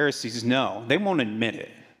the Pharisees know, they won't admit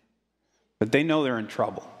it, but they know they're in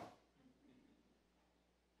trouble.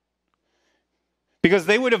 Because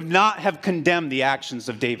they would not have condemned the actions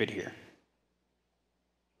of David here.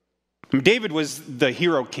 I mean, David was the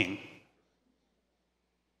hero king.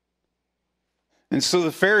 And so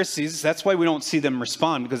the Pharisees, that's why we don't see them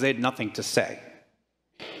respond, because they had nothing to say.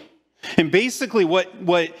 And basically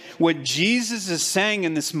what Jesus is saying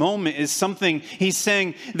in this moment is something, he's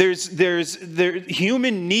saying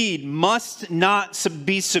human need must not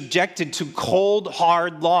be subjected to cold,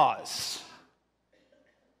 hard laws.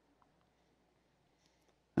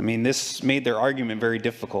 I mean, this made their argument very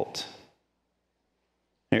difficult.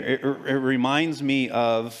 It reminds me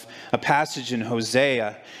of a passage in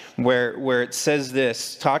Hosea where it says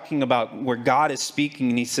this, talking about where God is speaking,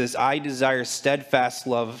 and he says, I desire steadfast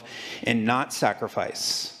love and not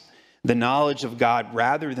sacrifice, the knowledge of God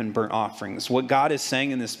rather than burnt offerings. What God is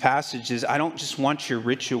saying in this passage is, I don't just want your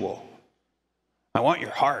ritual. I want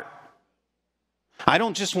your heart. I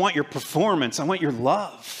don't just want your performance. I want your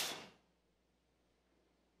love.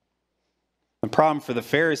 The problem for the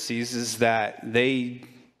Pharisees is that they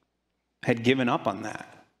had given up on that.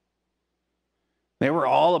 They were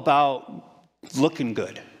all about looking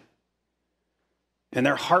good. And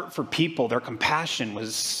their heart for people, their compassion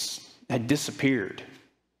had disappeared.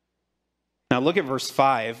 Now look at verse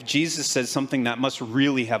 5. Jesus says something that must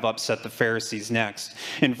really have upset the Pharisees next.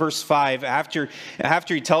 In verse 5, after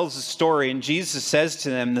he tells the story, and Jesus says to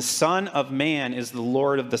them, the Son of Man is the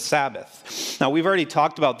Lord of the Sabbath. Now we've already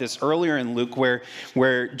talked about this earlier in Luke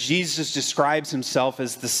where Jesus describes himself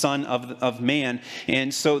as the Son of Man.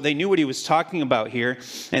 And so they knew what he was talking about here.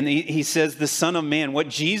 And he says the Son of Man. What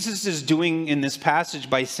Jesus is doing in this passage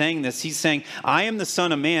by saying this, he's saying, I am the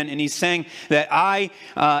Son of Man. And he's saying that I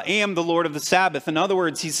am the Lord of the Sabbath. In other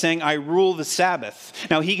words, he's saying, I rule the Sabbath.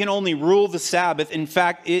 Now, he can only rule the Sabbath, in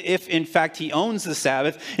fact, if in fact he owns the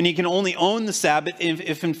Sabbath, and he can only own the Sabbath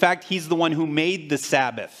if in fact he's the one who made the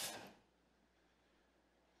Sabbath.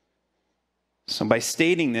 So by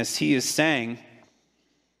stating this, he is saying,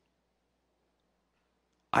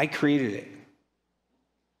 I created it.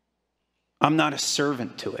 I'm not a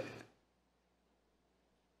servant to it.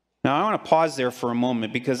 Now, I want to pause there for a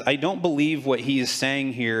moment, because I don't believe what he is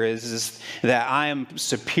saying here is that I am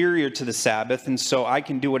superior to the Sabbath, and so I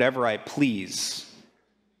can do whatever I please.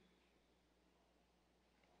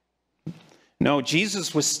 No,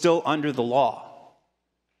 Jesus was still under the law.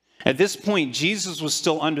 At this point, Jesus was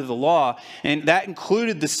still under the law, and that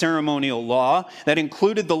included the ceremonial law, that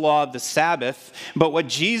included the law of the Sabbath. But what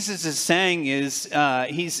Jesus is saying is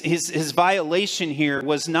his violation here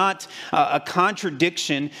was not a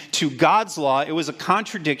contradiction to God's law. It was a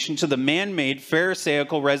contradiction to the man-made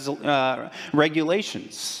Pharisaical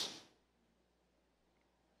regulations.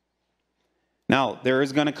 Now, there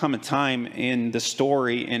is going to come a time in the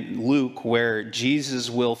story in Luke where Jesus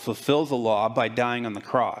will fulfill the law by dying on the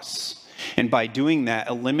cross. And by doing that,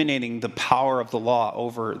 eliminating the power of the law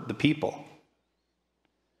over the people.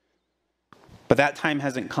 But that time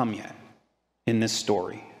hasn't come yet in this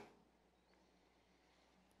story.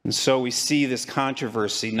 And so we see this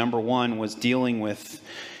controversy. Number one was dealing with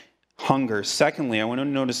hunger. Secondly, I want to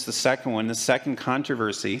notice the second one. The second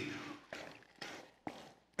controversy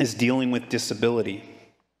is dealing with disability.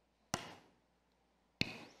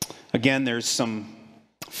 Again, there's some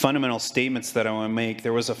fundamental statements that I want to make.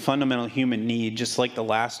 There was a fundamental human need, just like the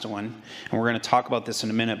last one, and we're going to talk about this in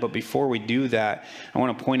a minute. But before we do that, I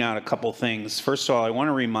want to point out a couple things. First of all, I want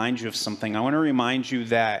to remind you of something. I want to remind you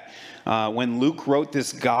that when Luke wrote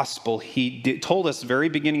this gospel, he told us at the very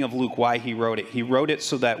beginning of Luke why he wrote it. He wrote it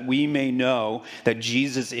so that we may know that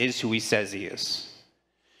Jesus is who he says he is.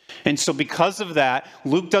 And so because of that,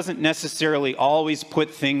 Luke doesn't necessarily always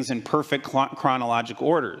put things in perfect chronological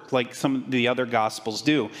order like some of the other Gospels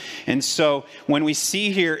do. And so when we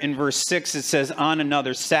see here in verse 6, it says, on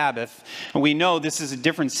another Sabbath. And we know this is a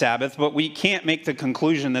different Sabbath, but we can't make the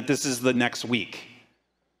conclusion that this is the next week.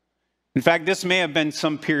 In fact, this may have been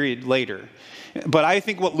some period later. But I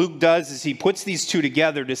think what Luke does is he puts these two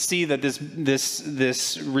together to see that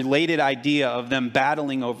this related idea of them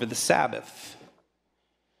battling over the Sabbath.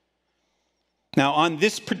 Now, on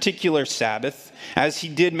this particular Sabbath, as he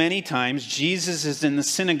did many times, Jesus is in the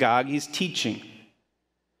synagogue, he's teaching.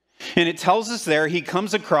 And it tells us there, he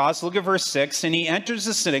comes across, look at verse 6, and he enters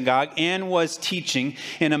the synagogue and was teaching,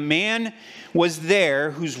 and a man was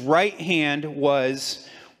there whose right hand was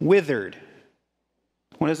withered.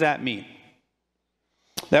 What does that mean?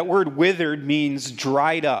 That word withered means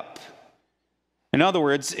dried up. In other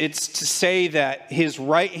words, it's to say that his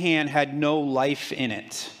right hand had no life in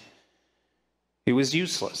it. It was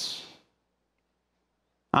useless.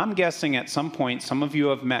 I'm guessing at some point, some of you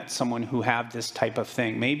have met someone who have this type of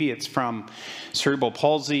thing. Maybe it's from cerebral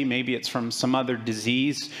palsy. Maybe it's from some other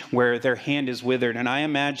disease where their hand is withered. And I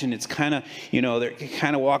imagine it's kind of, they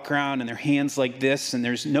kind of walk around and their hand's like this and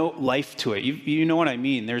there's no life to it. You know what I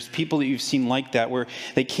mean? There's people that you've seen like that where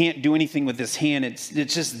they can't do anything with this hand. It's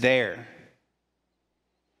just there.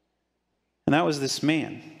 And that was this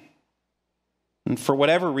man. And for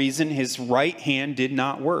whatever reason, his right hand did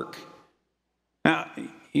not work. Now,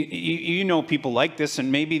 you know people like this,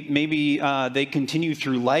 and maybe they continue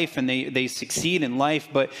through life and they succeed in life.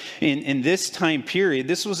 But in this time period,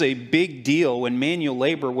 this was a big deal when manual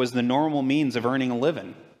labor was the normal means of earning a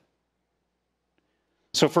living.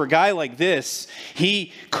 So for a guy like this,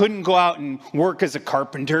 he couldn't go out and work as a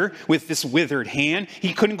carpenter with this withered hand.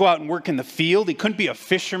 He couldn't go out and work in the field. He couldn't be a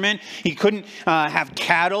fisherman. He couldn't have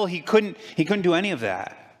cattle. He couldn't do any of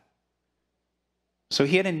that. So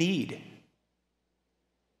he had a need.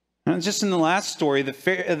 And just in the last story,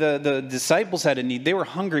 the disciples had a need. They were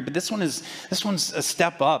hungry, but this one's a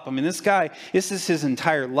step up. I mean, this is his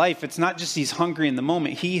entire life. It's not just he's hungry in the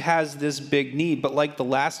moment. He has this big need. But like the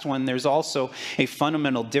last one, there's also a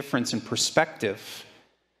fundamental difference in perspective.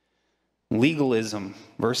 Legalism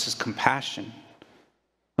versus compassion.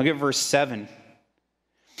 Look at verse 7.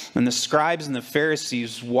 And the scribes and the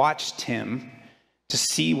Pharisees watched him to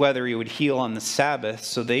see whether he would heal on the Sabbath,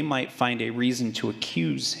 so they might find a reason to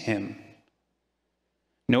accuse him.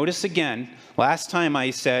 Notice again, last time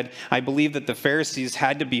I said, I believe that the Pharisees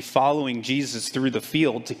had to be following Jesus through the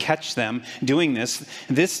field to catch them doing this.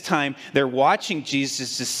 This time, they're watching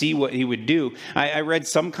Jesus to see what he would do. I read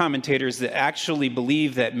some commentators that actually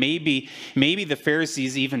believe that maybe the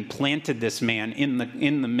Pharisees even planted this man in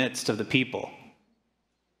the midst of the people.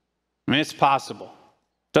 I mean, it's possible.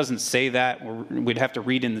 Doesn't say that. We'd have to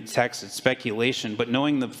read in the text. It's speculation. But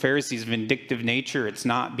knowing the Pharisees' vindictive nature, it's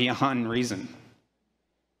not beyond reason.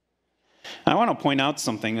 I want to point out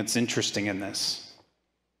something that's interesting in this.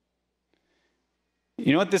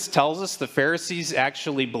 You know what this tells us? The Pharisees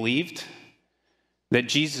actually believed that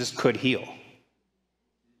Jesus could heal.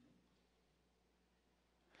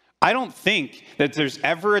 I don't think that there's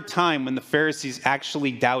ever a time when the Pharisees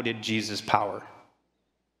actually doubted Jesus' power.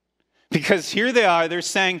 Because here they are, they're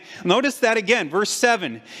saying, notice that again, verse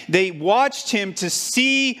 7. They watched him to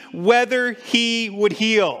see whether he would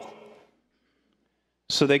heal,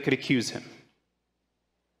 so they could accuse him.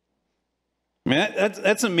 I mean,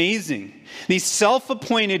 that's amazing. These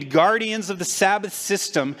self-appointed guardians of the Sabbath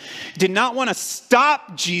system did not want to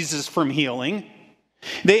stop Jesus from healing.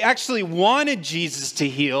 They actually wanted Jesus to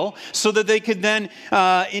heal so that they could then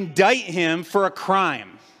indict him for a crime.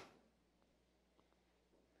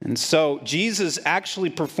 And so Jesus actually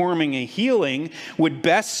performing a healing would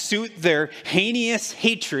best suit their heinous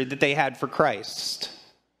hatred that they had for Christ.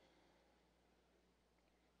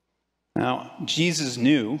 Now, Jesus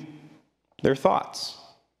knew their thoughts.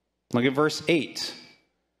 Look at verse 8.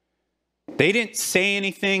 They didn't say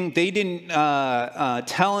anything. They didn't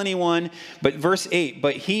tell anyone. But verse 8,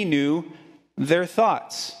 but he knew their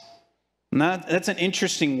thoughts. And that's an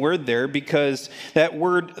interesting word there, because that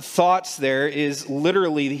word thoughts there is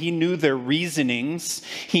literally, he knew their reasonings,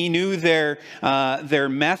 he knew their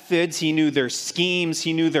methods, he knew their schemes,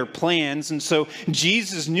 he knew their plans. And so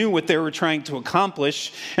Jesus knew what they were trying to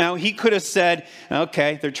accomplish. Now, he could have said,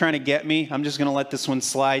 okay, they're trying to get me, I'm just going to let this one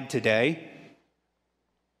slide today.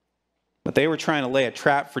 But they were trying to lay a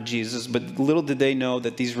trap for Jesus, but little did they know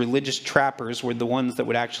that these religious trappers were the ones that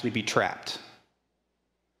would actually be trapped.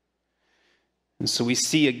 And so we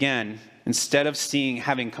see again, instead of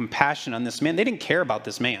having compassion on this man, they didn't care about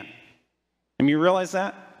this man. I mean, you realize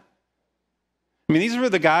that? I mean, these were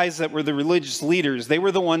the guys that were the religious leaders. They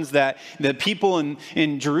were the ones that the people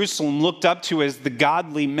in Jerusalem looked up to as the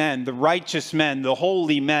godly men, the righteous men, the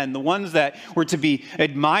holy men, the ones that were to be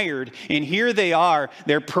admired. And here they are.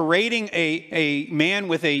 They're parading a man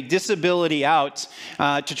with a disability out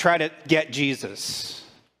to try to get Jesus.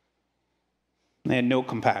 They had no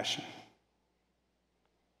compassion.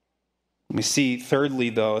 We see, thirdly,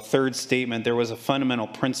 though, a third statement, there was a fundamental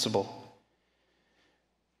principle.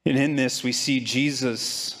 And in this, we see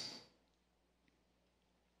Jesus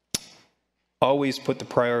always put the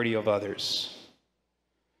priority of others.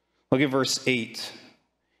 Look at verse 8.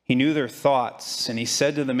 He knew their thoughts, and he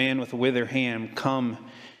said to the man with the withered hand, "Come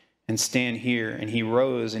and stand here." And he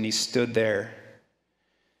rose and he stood there.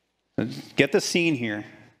 Get the scene here.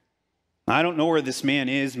 I don't know where this man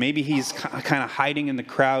is. Maybe he's kind of hiding in the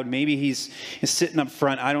crowd. Maybe he's sitting up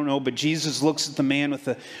front. I don't know. But Jesus looks at the man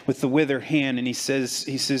with the withered hand, and he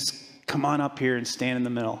says, "Come on up here and stand in the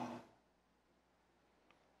middle."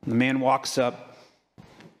 And the man walks up.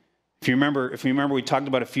 If you remember, we talked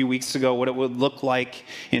about a few weeks ago what it would look like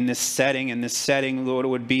in this setting. In this setting, what it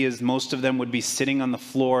would be is most of them would be sitting on the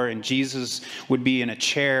floor, and Jesus would be in a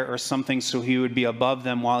chair or something, so he would be above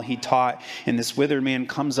them while he taught. And this withered man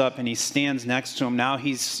comes up and he stands next to him. Now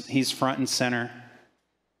he's front and center.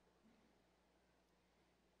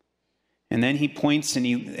 And then he points,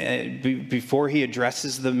 and before he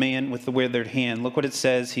addresses the man with the withered hand, look what it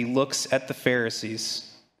says. He looks at the Pharisees.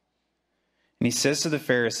 And he says to the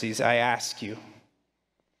Pharisees, "I ask you,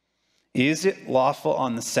 is it lawful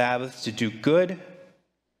on the Sabbath to do good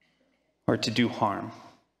or to do harm?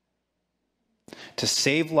 To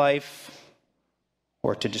save life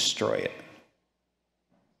or to destroy it?"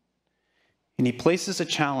 And he places the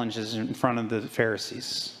challenges in front of the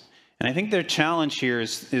Pharisees. And I think their challenge here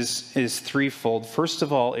is threefold. First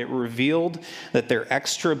of all, it revealed that their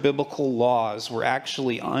extra-biblical laws were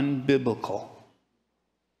actually unbiblical,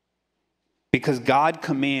 because God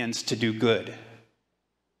commands to do good.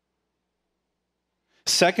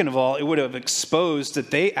 Second of all, it would have exposed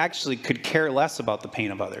that they actually could care less about the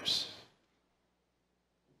pain of others.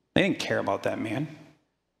 They didn't care about that man.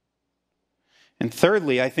 And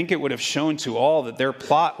thirdly, I think it would have shown to all that their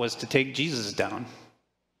plot was to take Jesus down.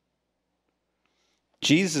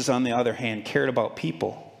 Jesus, on the other hand, cared about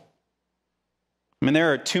people. I mean,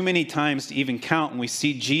 there are too many times to even count when we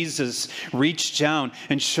see Jesus reach down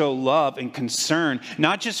and show love and concern,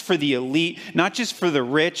 not just for the elite, not just for the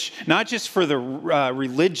rich, not just for the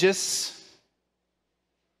religious,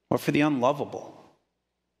 but for the unlovable.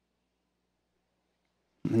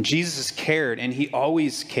 And Jesus cared, and he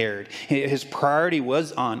always cared. His priority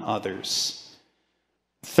was on others.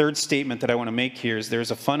 The third statement that I want to make here is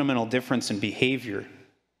there's a fundamental difference in behavior: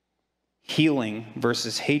 healing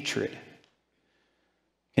versus hatred.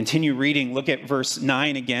 Continue reading. Look at verse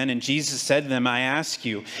 9 again. And Jesus said to them, "I ask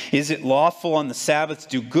you, is it lawful on the Sabbath to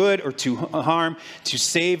do good or to harm, to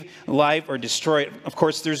save life or destroy it?" Of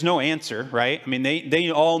course, there's no answer, right? I mean,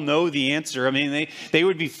 they all know the answer. I mean, they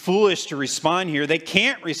would be foolish to respond here. They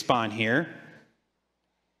can't respond here.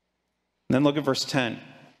 And then look at verse 10.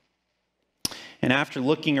 And after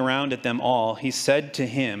looking around at them all, he said to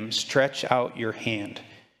him, "Stretch out your hand."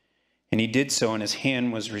 And he did so, and his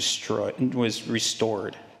hand was restored.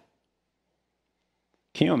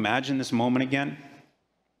 Can you imagine this moment again?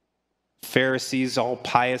 Pharisees all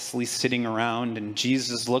piously sitting around, and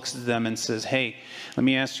Jesus looks at them and says, "Hey, let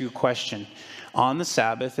me ask you a question. On the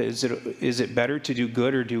Sabbath, is it better to do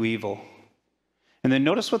good or do evil?" And then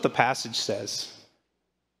notice what the passage says.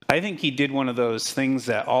 I think he did one of those things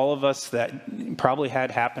that all of us that probably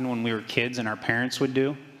had happen when we were kids and our parents would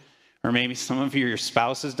do. Or maybe some of your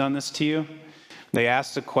spouse has done this to you. They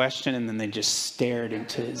asked a question and then they just stared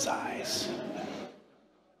into his eyes.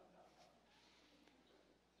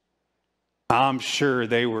 I'm sure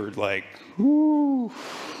they were like, "Ooh."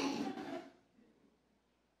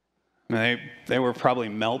 They were probably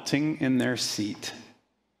melting in their seat.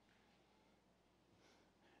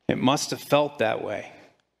 It must have felt that way.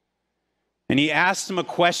 And he asked them a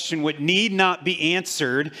question which need not be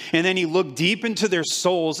answered. And then he looked deep into their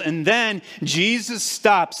souls. And then Jesus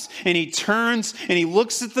stops and he turns and he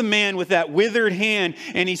looks at the man with that withered hand.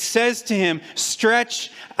 And he says to him,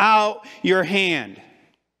 "Stretch out your hand."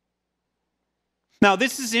 Now,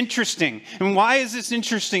 this is interesting. And why is this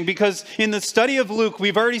interesting? Because in the study of Luke,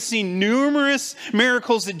 we've already seen numerous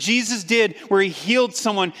miracles that Jesus did where he healed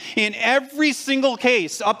someone. In every single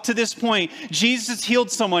case up to this point, Jesus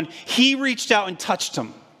healed someone. He reached out and touched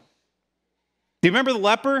him. Do you remember the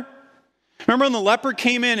leper? Remember when the leper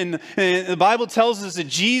came in and the Bible tells us that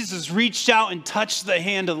Jesus reached out and touched the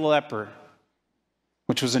hand of the leper,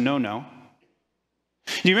 which was a no-no.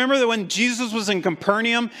 Do you remember that when Jesus was in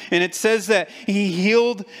Capernaum and it says that he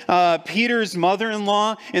healed Peter's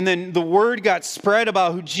mother-in-law, and then the word got spread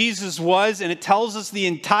about who Jesus was, and it tells us the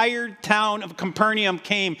entire town of Capernaum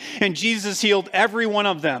came and Jesus healed every one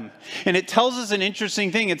of them. And it tells us an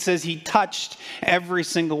interesting thing. It says he touched every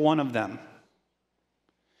single one of them.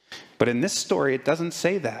 But in this story, it doesn't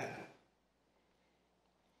say that.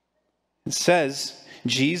 It says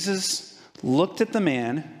Jesus looked at the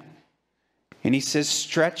man and he says,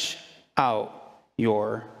 "Stretch out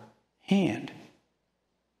your hand."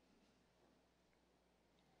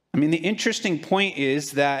 I mean, the interesting point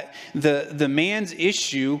is that the man's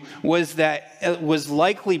issue was that it was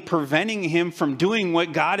likely preventing him from doing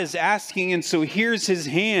what God is asking. And so here's his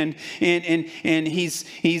hand and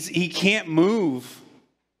he can't move.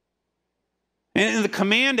 And the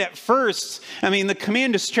command at first, the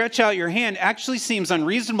command to stretch out your hand actually seems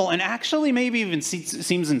unreasonable and actually maybe even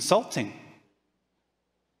seems insulting.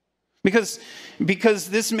 Because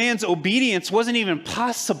this man's obedience wasn't even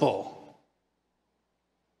possible.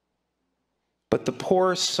 But the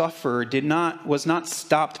poor sufferer was not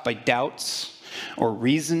stopped by doubts or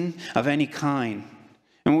reason of any kind.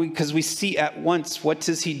 And because we see at once, what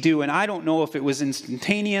does he do? And I don't know if it was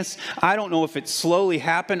instantaneous. I don't know if it slowly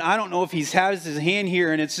happened. I don't know if he has his hand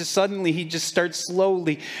here and it's just suddenly he just starts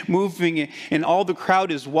slowly moving and all the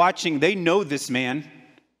crowd is watching. They know this man.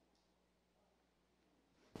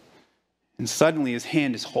 And suddenly his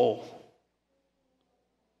hand is whole.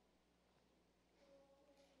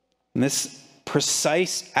 And this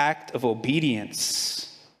precise act of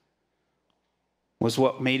obedience was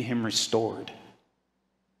what made him restored.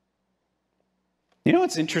 You know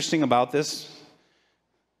what's interesting about this?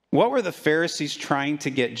 What were the Pharisees trying to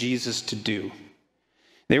get Jesus to do?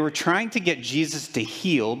 They were trying to get Jesus to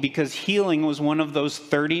heal because healing was one of those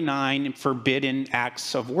 39 forbidden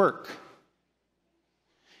acts of work.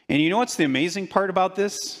 And you know what's the amazing part about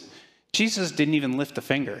this? Jesus didn't even lift a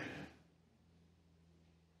finger.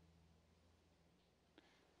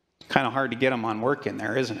 Kind of hard to get him on work in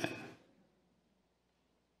there, isn't it?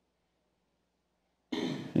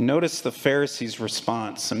 And notice the Pharisees'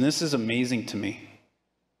 response. And this is amazing to me.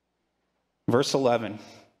 Verse 11.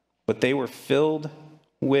 But they were filled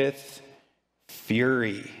with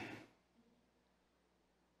fury.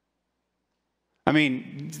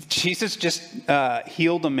 Jesus just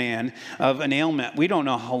healed a man of an ailment. We don't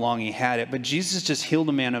know how long he had it, but Jesus just healed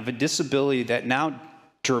a man of a disability that now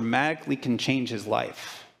dramatically can change his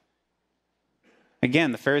life.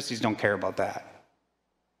 Again, the Pharisees don't care about that.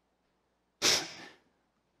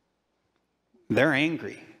 They're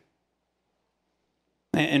angry.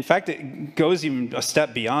 In fact, it goes even a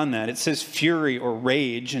step beyond that. It says fury or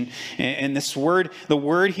rage, and this word, the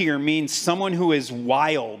word here means someone who is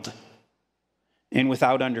wild and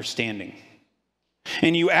without understanding.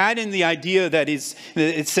 And you add in the idea that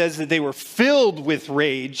it says that they were filled with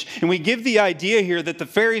rage. And we give the idea here that the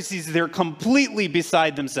Pharisees, they're completely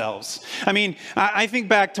beside themselves. I think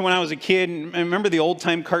back to when I was a kid, and I remember the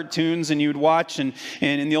old-time cartoons, and you would watch, and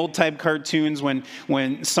in the old-time cartoons,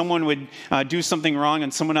 when someone would do something wrong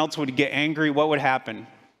and someone else would get angry, what would happen?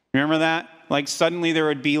 Remember that? Like suddenly there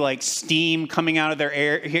would be like steam coming out of their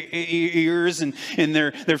ears and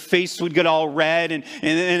their face would get all red. And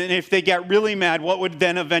if they got really mad, what would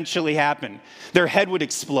then eventually happen? Their head would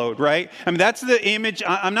explode, right? That's the image.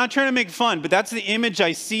 I'm not trying to make fun, but that's the image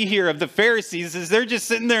I see here of the Pharisees is they're just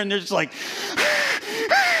sitting there and they're just like,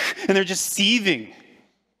 and they're just seething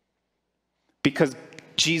because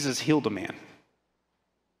Jesus healed a man.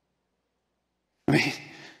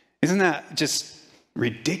 Isn't that just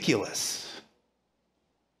ridiculous?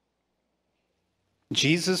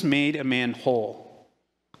 Jesus made a man whole.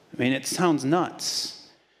 It sounds nuts.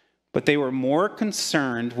 But they were more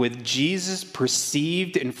concerned with Jesus'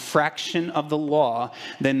 perceived infraction of the law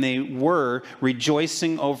than they were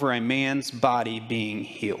rejoicing over a man's body being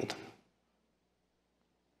healed.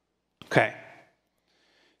 Okay.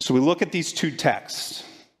 So we look at these two texts,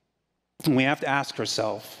 and we have to ask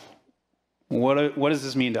ourselves, What does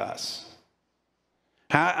this mean to us?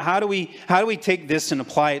 How do we take this and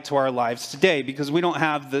apply it to our lives today? Because we don't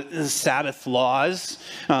have the Sabbath laws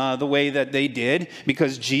the way that they did,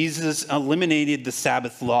 because Jesus eliminated the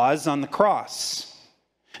Sabbath laws on the cross.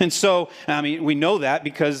 And so, we know that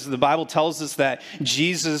because the Bible tells us that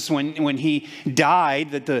Jesus, when he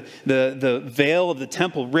died, that the veil of the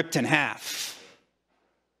temple ripped in half.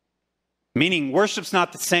 Meaning worship's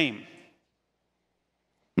not the same.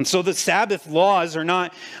 And so the Sabbath laws are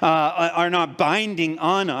not binding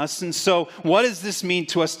on us. And so what does this mean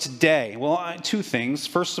to us today? Well, two things.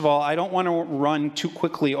 First of all, I don't want to run too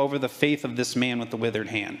quickly over the faith of this man with the withered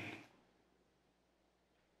hand.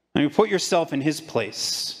 Put yourself in his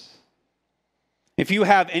place. If you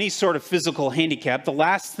have any sort of physical handicap, the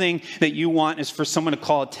last thing that you want is for someone to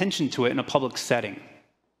call attention to it in a public setting.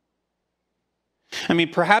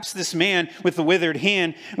 Perhaps this man with the withered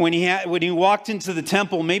hand, when he walked into the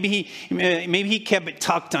temple, maybe he kept it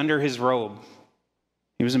tucked under his robe.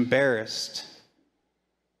 He was embarrassed.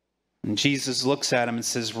 And Jesus looks at him and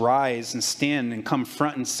says, "Rise and stand and come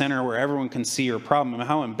front and center where everyone can see your problem."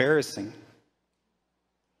 How embarrassing.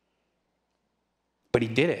 But he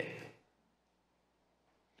did it.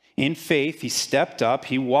 In faith, he stepped up,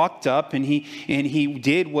 he walked up, and he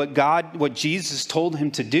did what Jesus told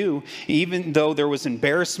him to do, even though there was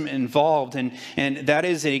embarrassment involved. And that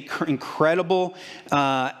is an incredible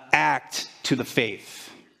act to the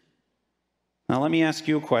faith. Now, let me ask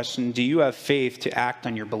you a question. Do you have faith to act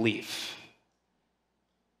on your belief?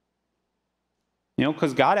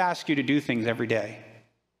 Because God asks you to do things every day.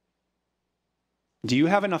 Do you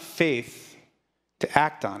have enough faith to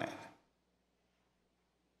act on it?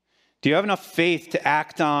 Do you have enough faith to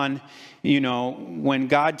act on, when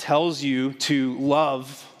God tells you to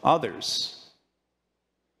love others?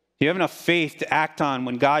 Do you have enough faith to act on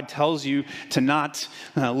when God tells you to not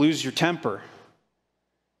lose your temper?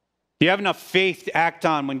 Do you have enough faith to act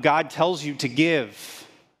on when God tells you to give?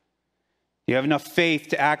 Do you have enough faith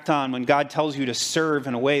to act on when God tells you to serve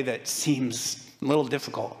in a way that seems a little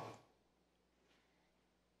difficult?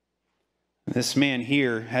 This man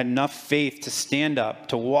here had enough faith to stand up,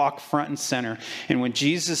 to walk front and center. And when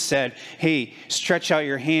Jesus said, "Hey, stretch out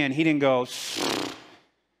your hand," he didn't go,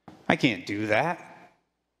 "I can't do that."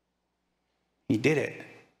 He did it.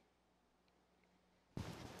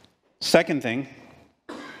 Second thing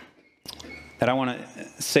that I want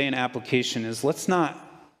to say in application is, let's not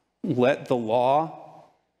let the law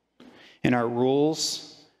and our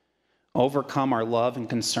rules overcome our love and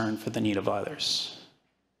concern for the need of others.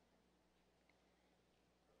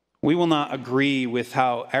 We will not agree with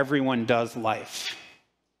how everyone does life.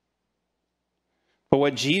 But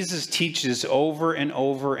what Jesus teaches over and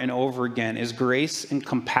over and over again is grace and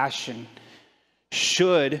compassion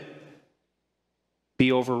should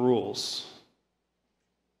be over rules.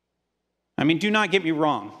 Do not get me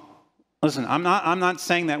wrong. Listen, I'm not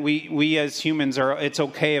saying that we as humans it's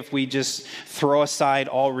okay if we just throw aside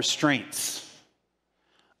all restraints.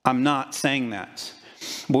 I'm not saying that.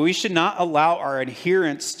 But we should not allow our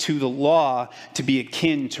adherence to the law to be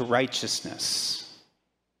akin to righteousness.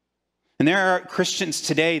 And there are Christians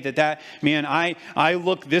today that I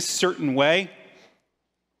look this certain way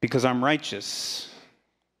because I'm righteous.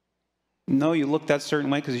 No, you look that certain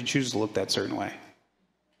way because you choose to look that certain way.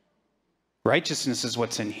 Righteousness is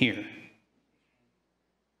what's in here.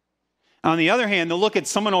 On the other hand, they'll look at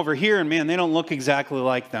someone over here and they don't look exactly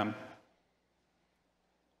like them.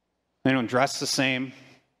 They don't dress the same.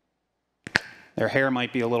 Their hair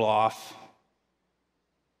might be a little off.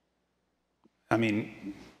 They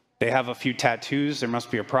have a few tattoos. There must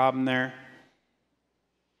be a problem there.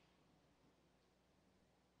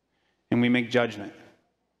 And we make judgment.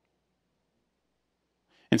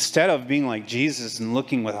 Instead of being like Jesus and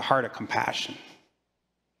looking with a heart of compassion.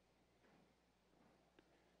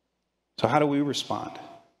 So how do we respond?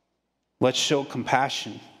 Let's show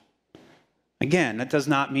compassion. Again, that does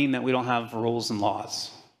not mean that we don't have rules and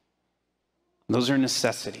laws. Those are a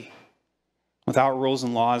necessity. Without rules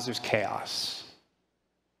and laws, there's chaos.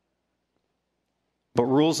 But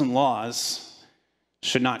rules and laws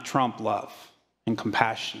should not trump love and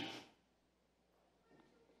compassion.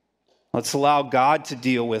 Let's allow God to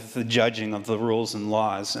deal with the judging of the rules and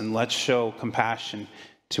laws, and let's show compassion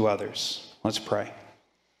to others. Let's pray.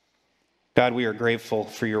 God, we are grateful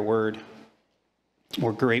for your word.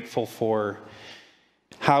 We're grateful for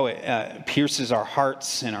how it pierces our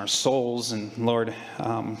hearts and our souls. And Lord,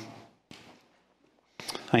 I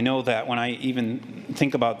know that when I even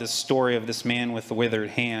think about this story of this man with the withered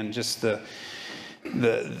hand, just the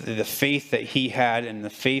faith that he had and the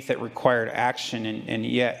faith that required action, and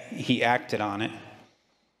yet he acted on it.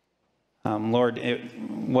 Lord, it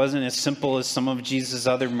wasn't as simple as some of Jesus'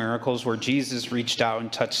 other miracles where Jesus reached out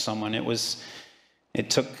and touched someone. It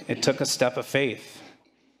took a step of faith.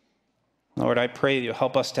 Lord, I pray you'll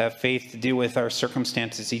help us to have faith to deal with our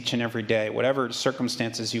circumstances each and every day. Whatever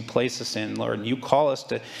circumstances you place us in, Lord, and you call us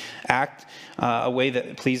to act a way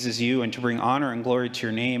that pleases you and to bring honor and glory to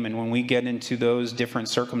your name. And when we get into those different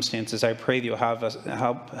circumstances, I pray that you'll help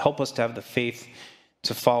us to have the faith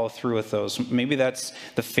to follow through with those. Maybe that's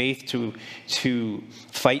the faith to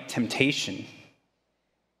fight temptation.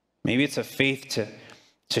 Maybe it's a faith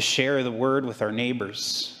to share the word with our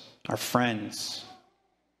neighbors, our friends.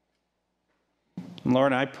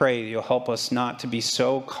 Lord, I pray you'll help us not to be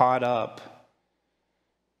so caught up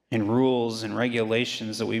in rules and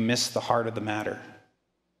regulations that we miss the heart of the matter,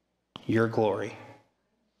 your glory.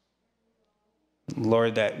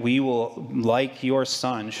 Lord, that we will, like your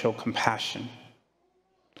Son, show compassion.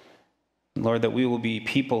 Lord, that we will be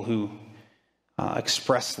people who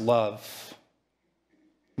express love.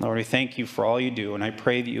 Lord, we thank you for all you do, and I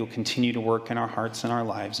pray that you'll continue to work in our hearts and our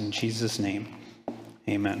lives. In Jesus' name,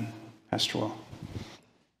 amen. Pastor Will.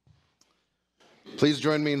 Please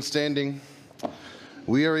join me in standing.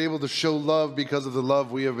 We are able to show love because of the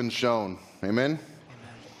love we have been shown. Amen?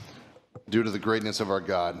 Due to the greatness of our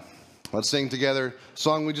God. Let's sing together a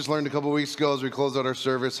song we just learned a couple weeks ago as we close out our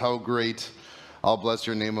service. How great. I'll bless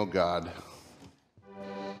your name, O God.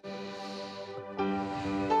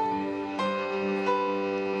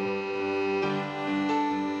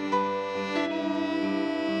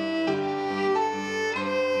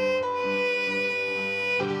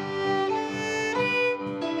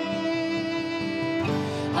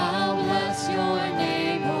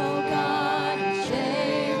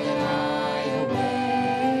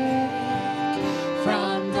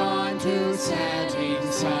 From dawn to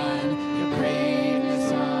setting sun, your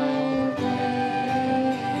greatness I will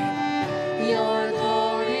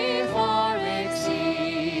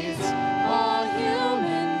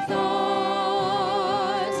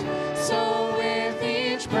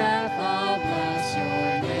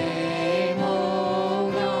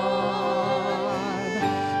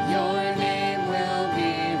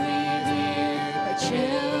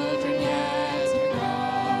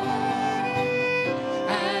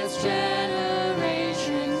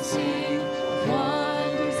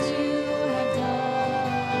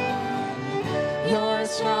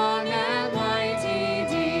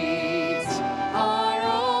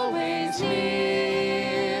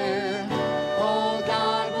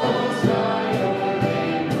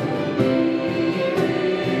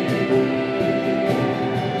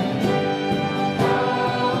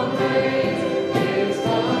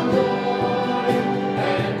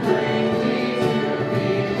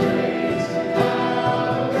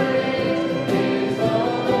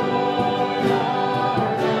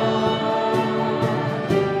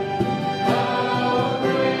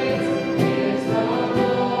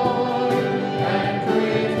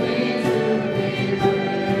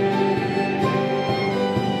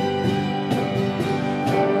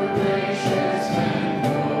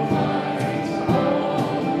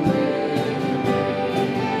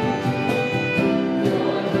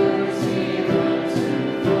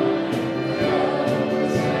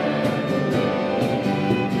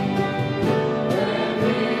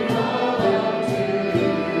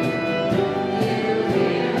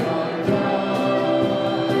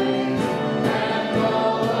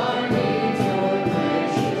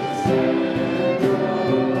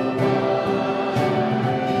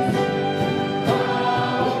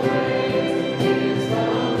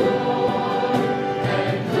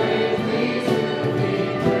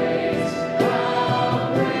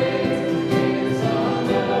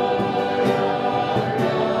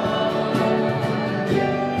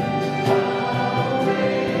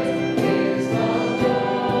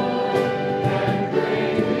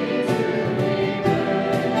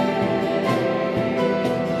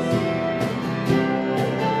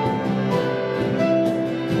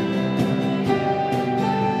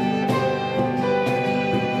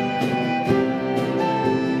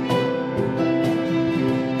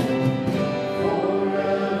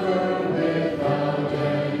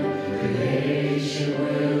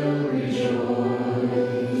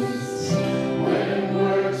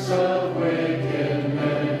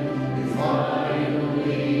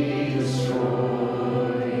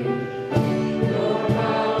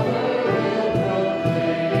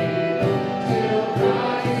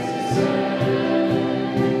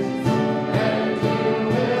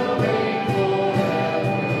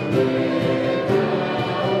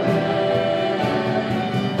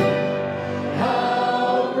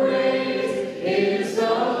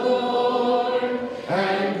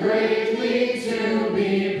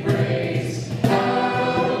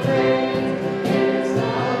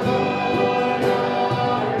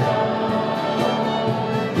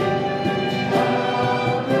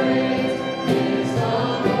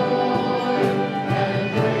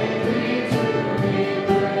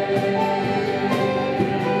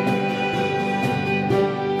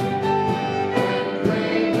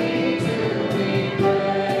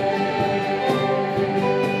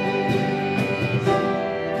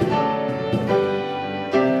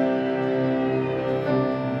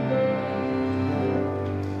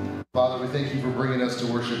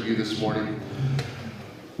worship you this morning.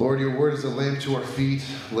 Lord, your word is a lamp to our feet.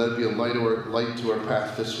 Let it be a light to our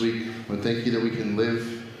path this week. We thank you that we can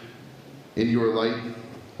live in your light,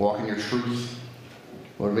 walk in your truth.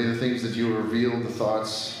 Lord, may the things that you reveal, the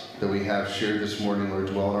thoughts that we have shared this morning, Lord,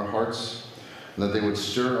 dwell in our hearts, and that they would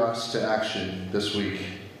stir us to action this week.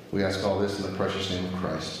 We ask all this in the precious name of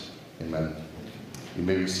Christ. Amen. You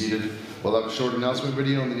may be seated. We'll have a short announcement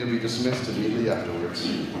video, and then you'll be dismissed immediately afterwards.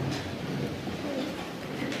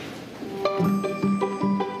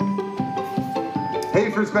 Hey,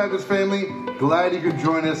 First Baptist family. Glad you could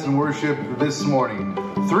join us in worship this morning.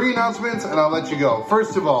 3 announcements, and I'll let you go.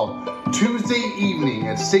 First of all, Tuesday evening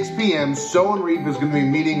at 6 p.m., Sow and Reap is going to be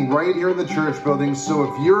meeting right here in the church building. So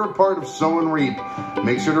if you're a part of Sow and Reap,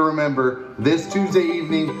 make sure to remember this Tuesday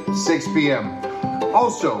evening, 6 p.m.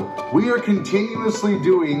 Also, we are continuously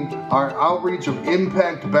doing our outreach of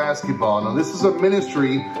Impact Basketball. Now, this is a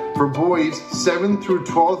ministry for boys 7th through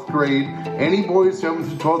 12th grade. Any boys 7th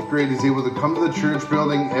through 12th grade is able to come to the church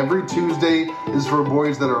building every Tuesday. This is for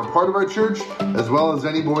boys that are a part of our church, as well as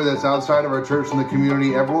any boy that's outside of our church in the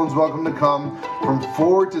community. Everyone's welcome to come from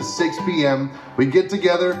 4 to 6 p.m. We get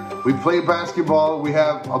together, we play basketball, we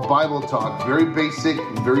have a Bible talk. Very basic,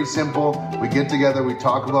 very simple. We get together, we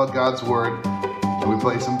talk about God's Word, and we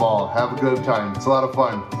play some ball. Have a good time. It's a lot of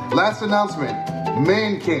fun. Last announcement,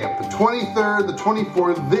 Man Camp, the 23rd, the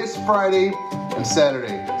 24th, this Friday and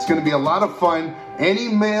Saturday. It's going to be a lot of fun. Any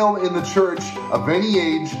male in the church of any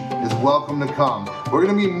age is welcome to come. We're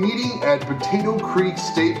going to be meeting at Potato Creek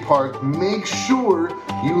State Park. Make sure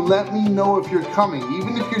you let me know if you're coming.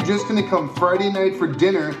 Even if you're just going to come Friday night for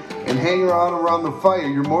dinner and hang around the fire,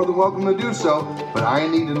 you're more than welcome to do so. But I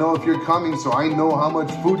need to know if you're coming so I know how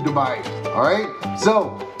much food to buy. All right?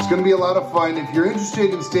 So, it's going to be a lot of fun. If you're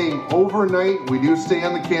interested in staying overnight, we do stay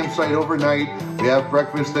on the campsite overnight. We have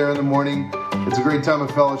breakfast there in the morning. It's a great time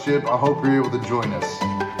of fellowship. I hope you're able to join us.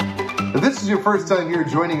 If this is your first time here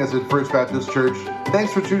joining us at First Baptist Church,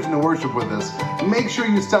 thanks for choosing to worship with us. Make sure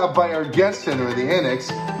you stop by our guest center in the annex.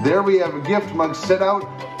 There we have a gift mug set out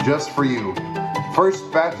just for you.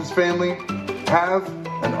 First Baptist family, have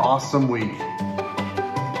an awesome week.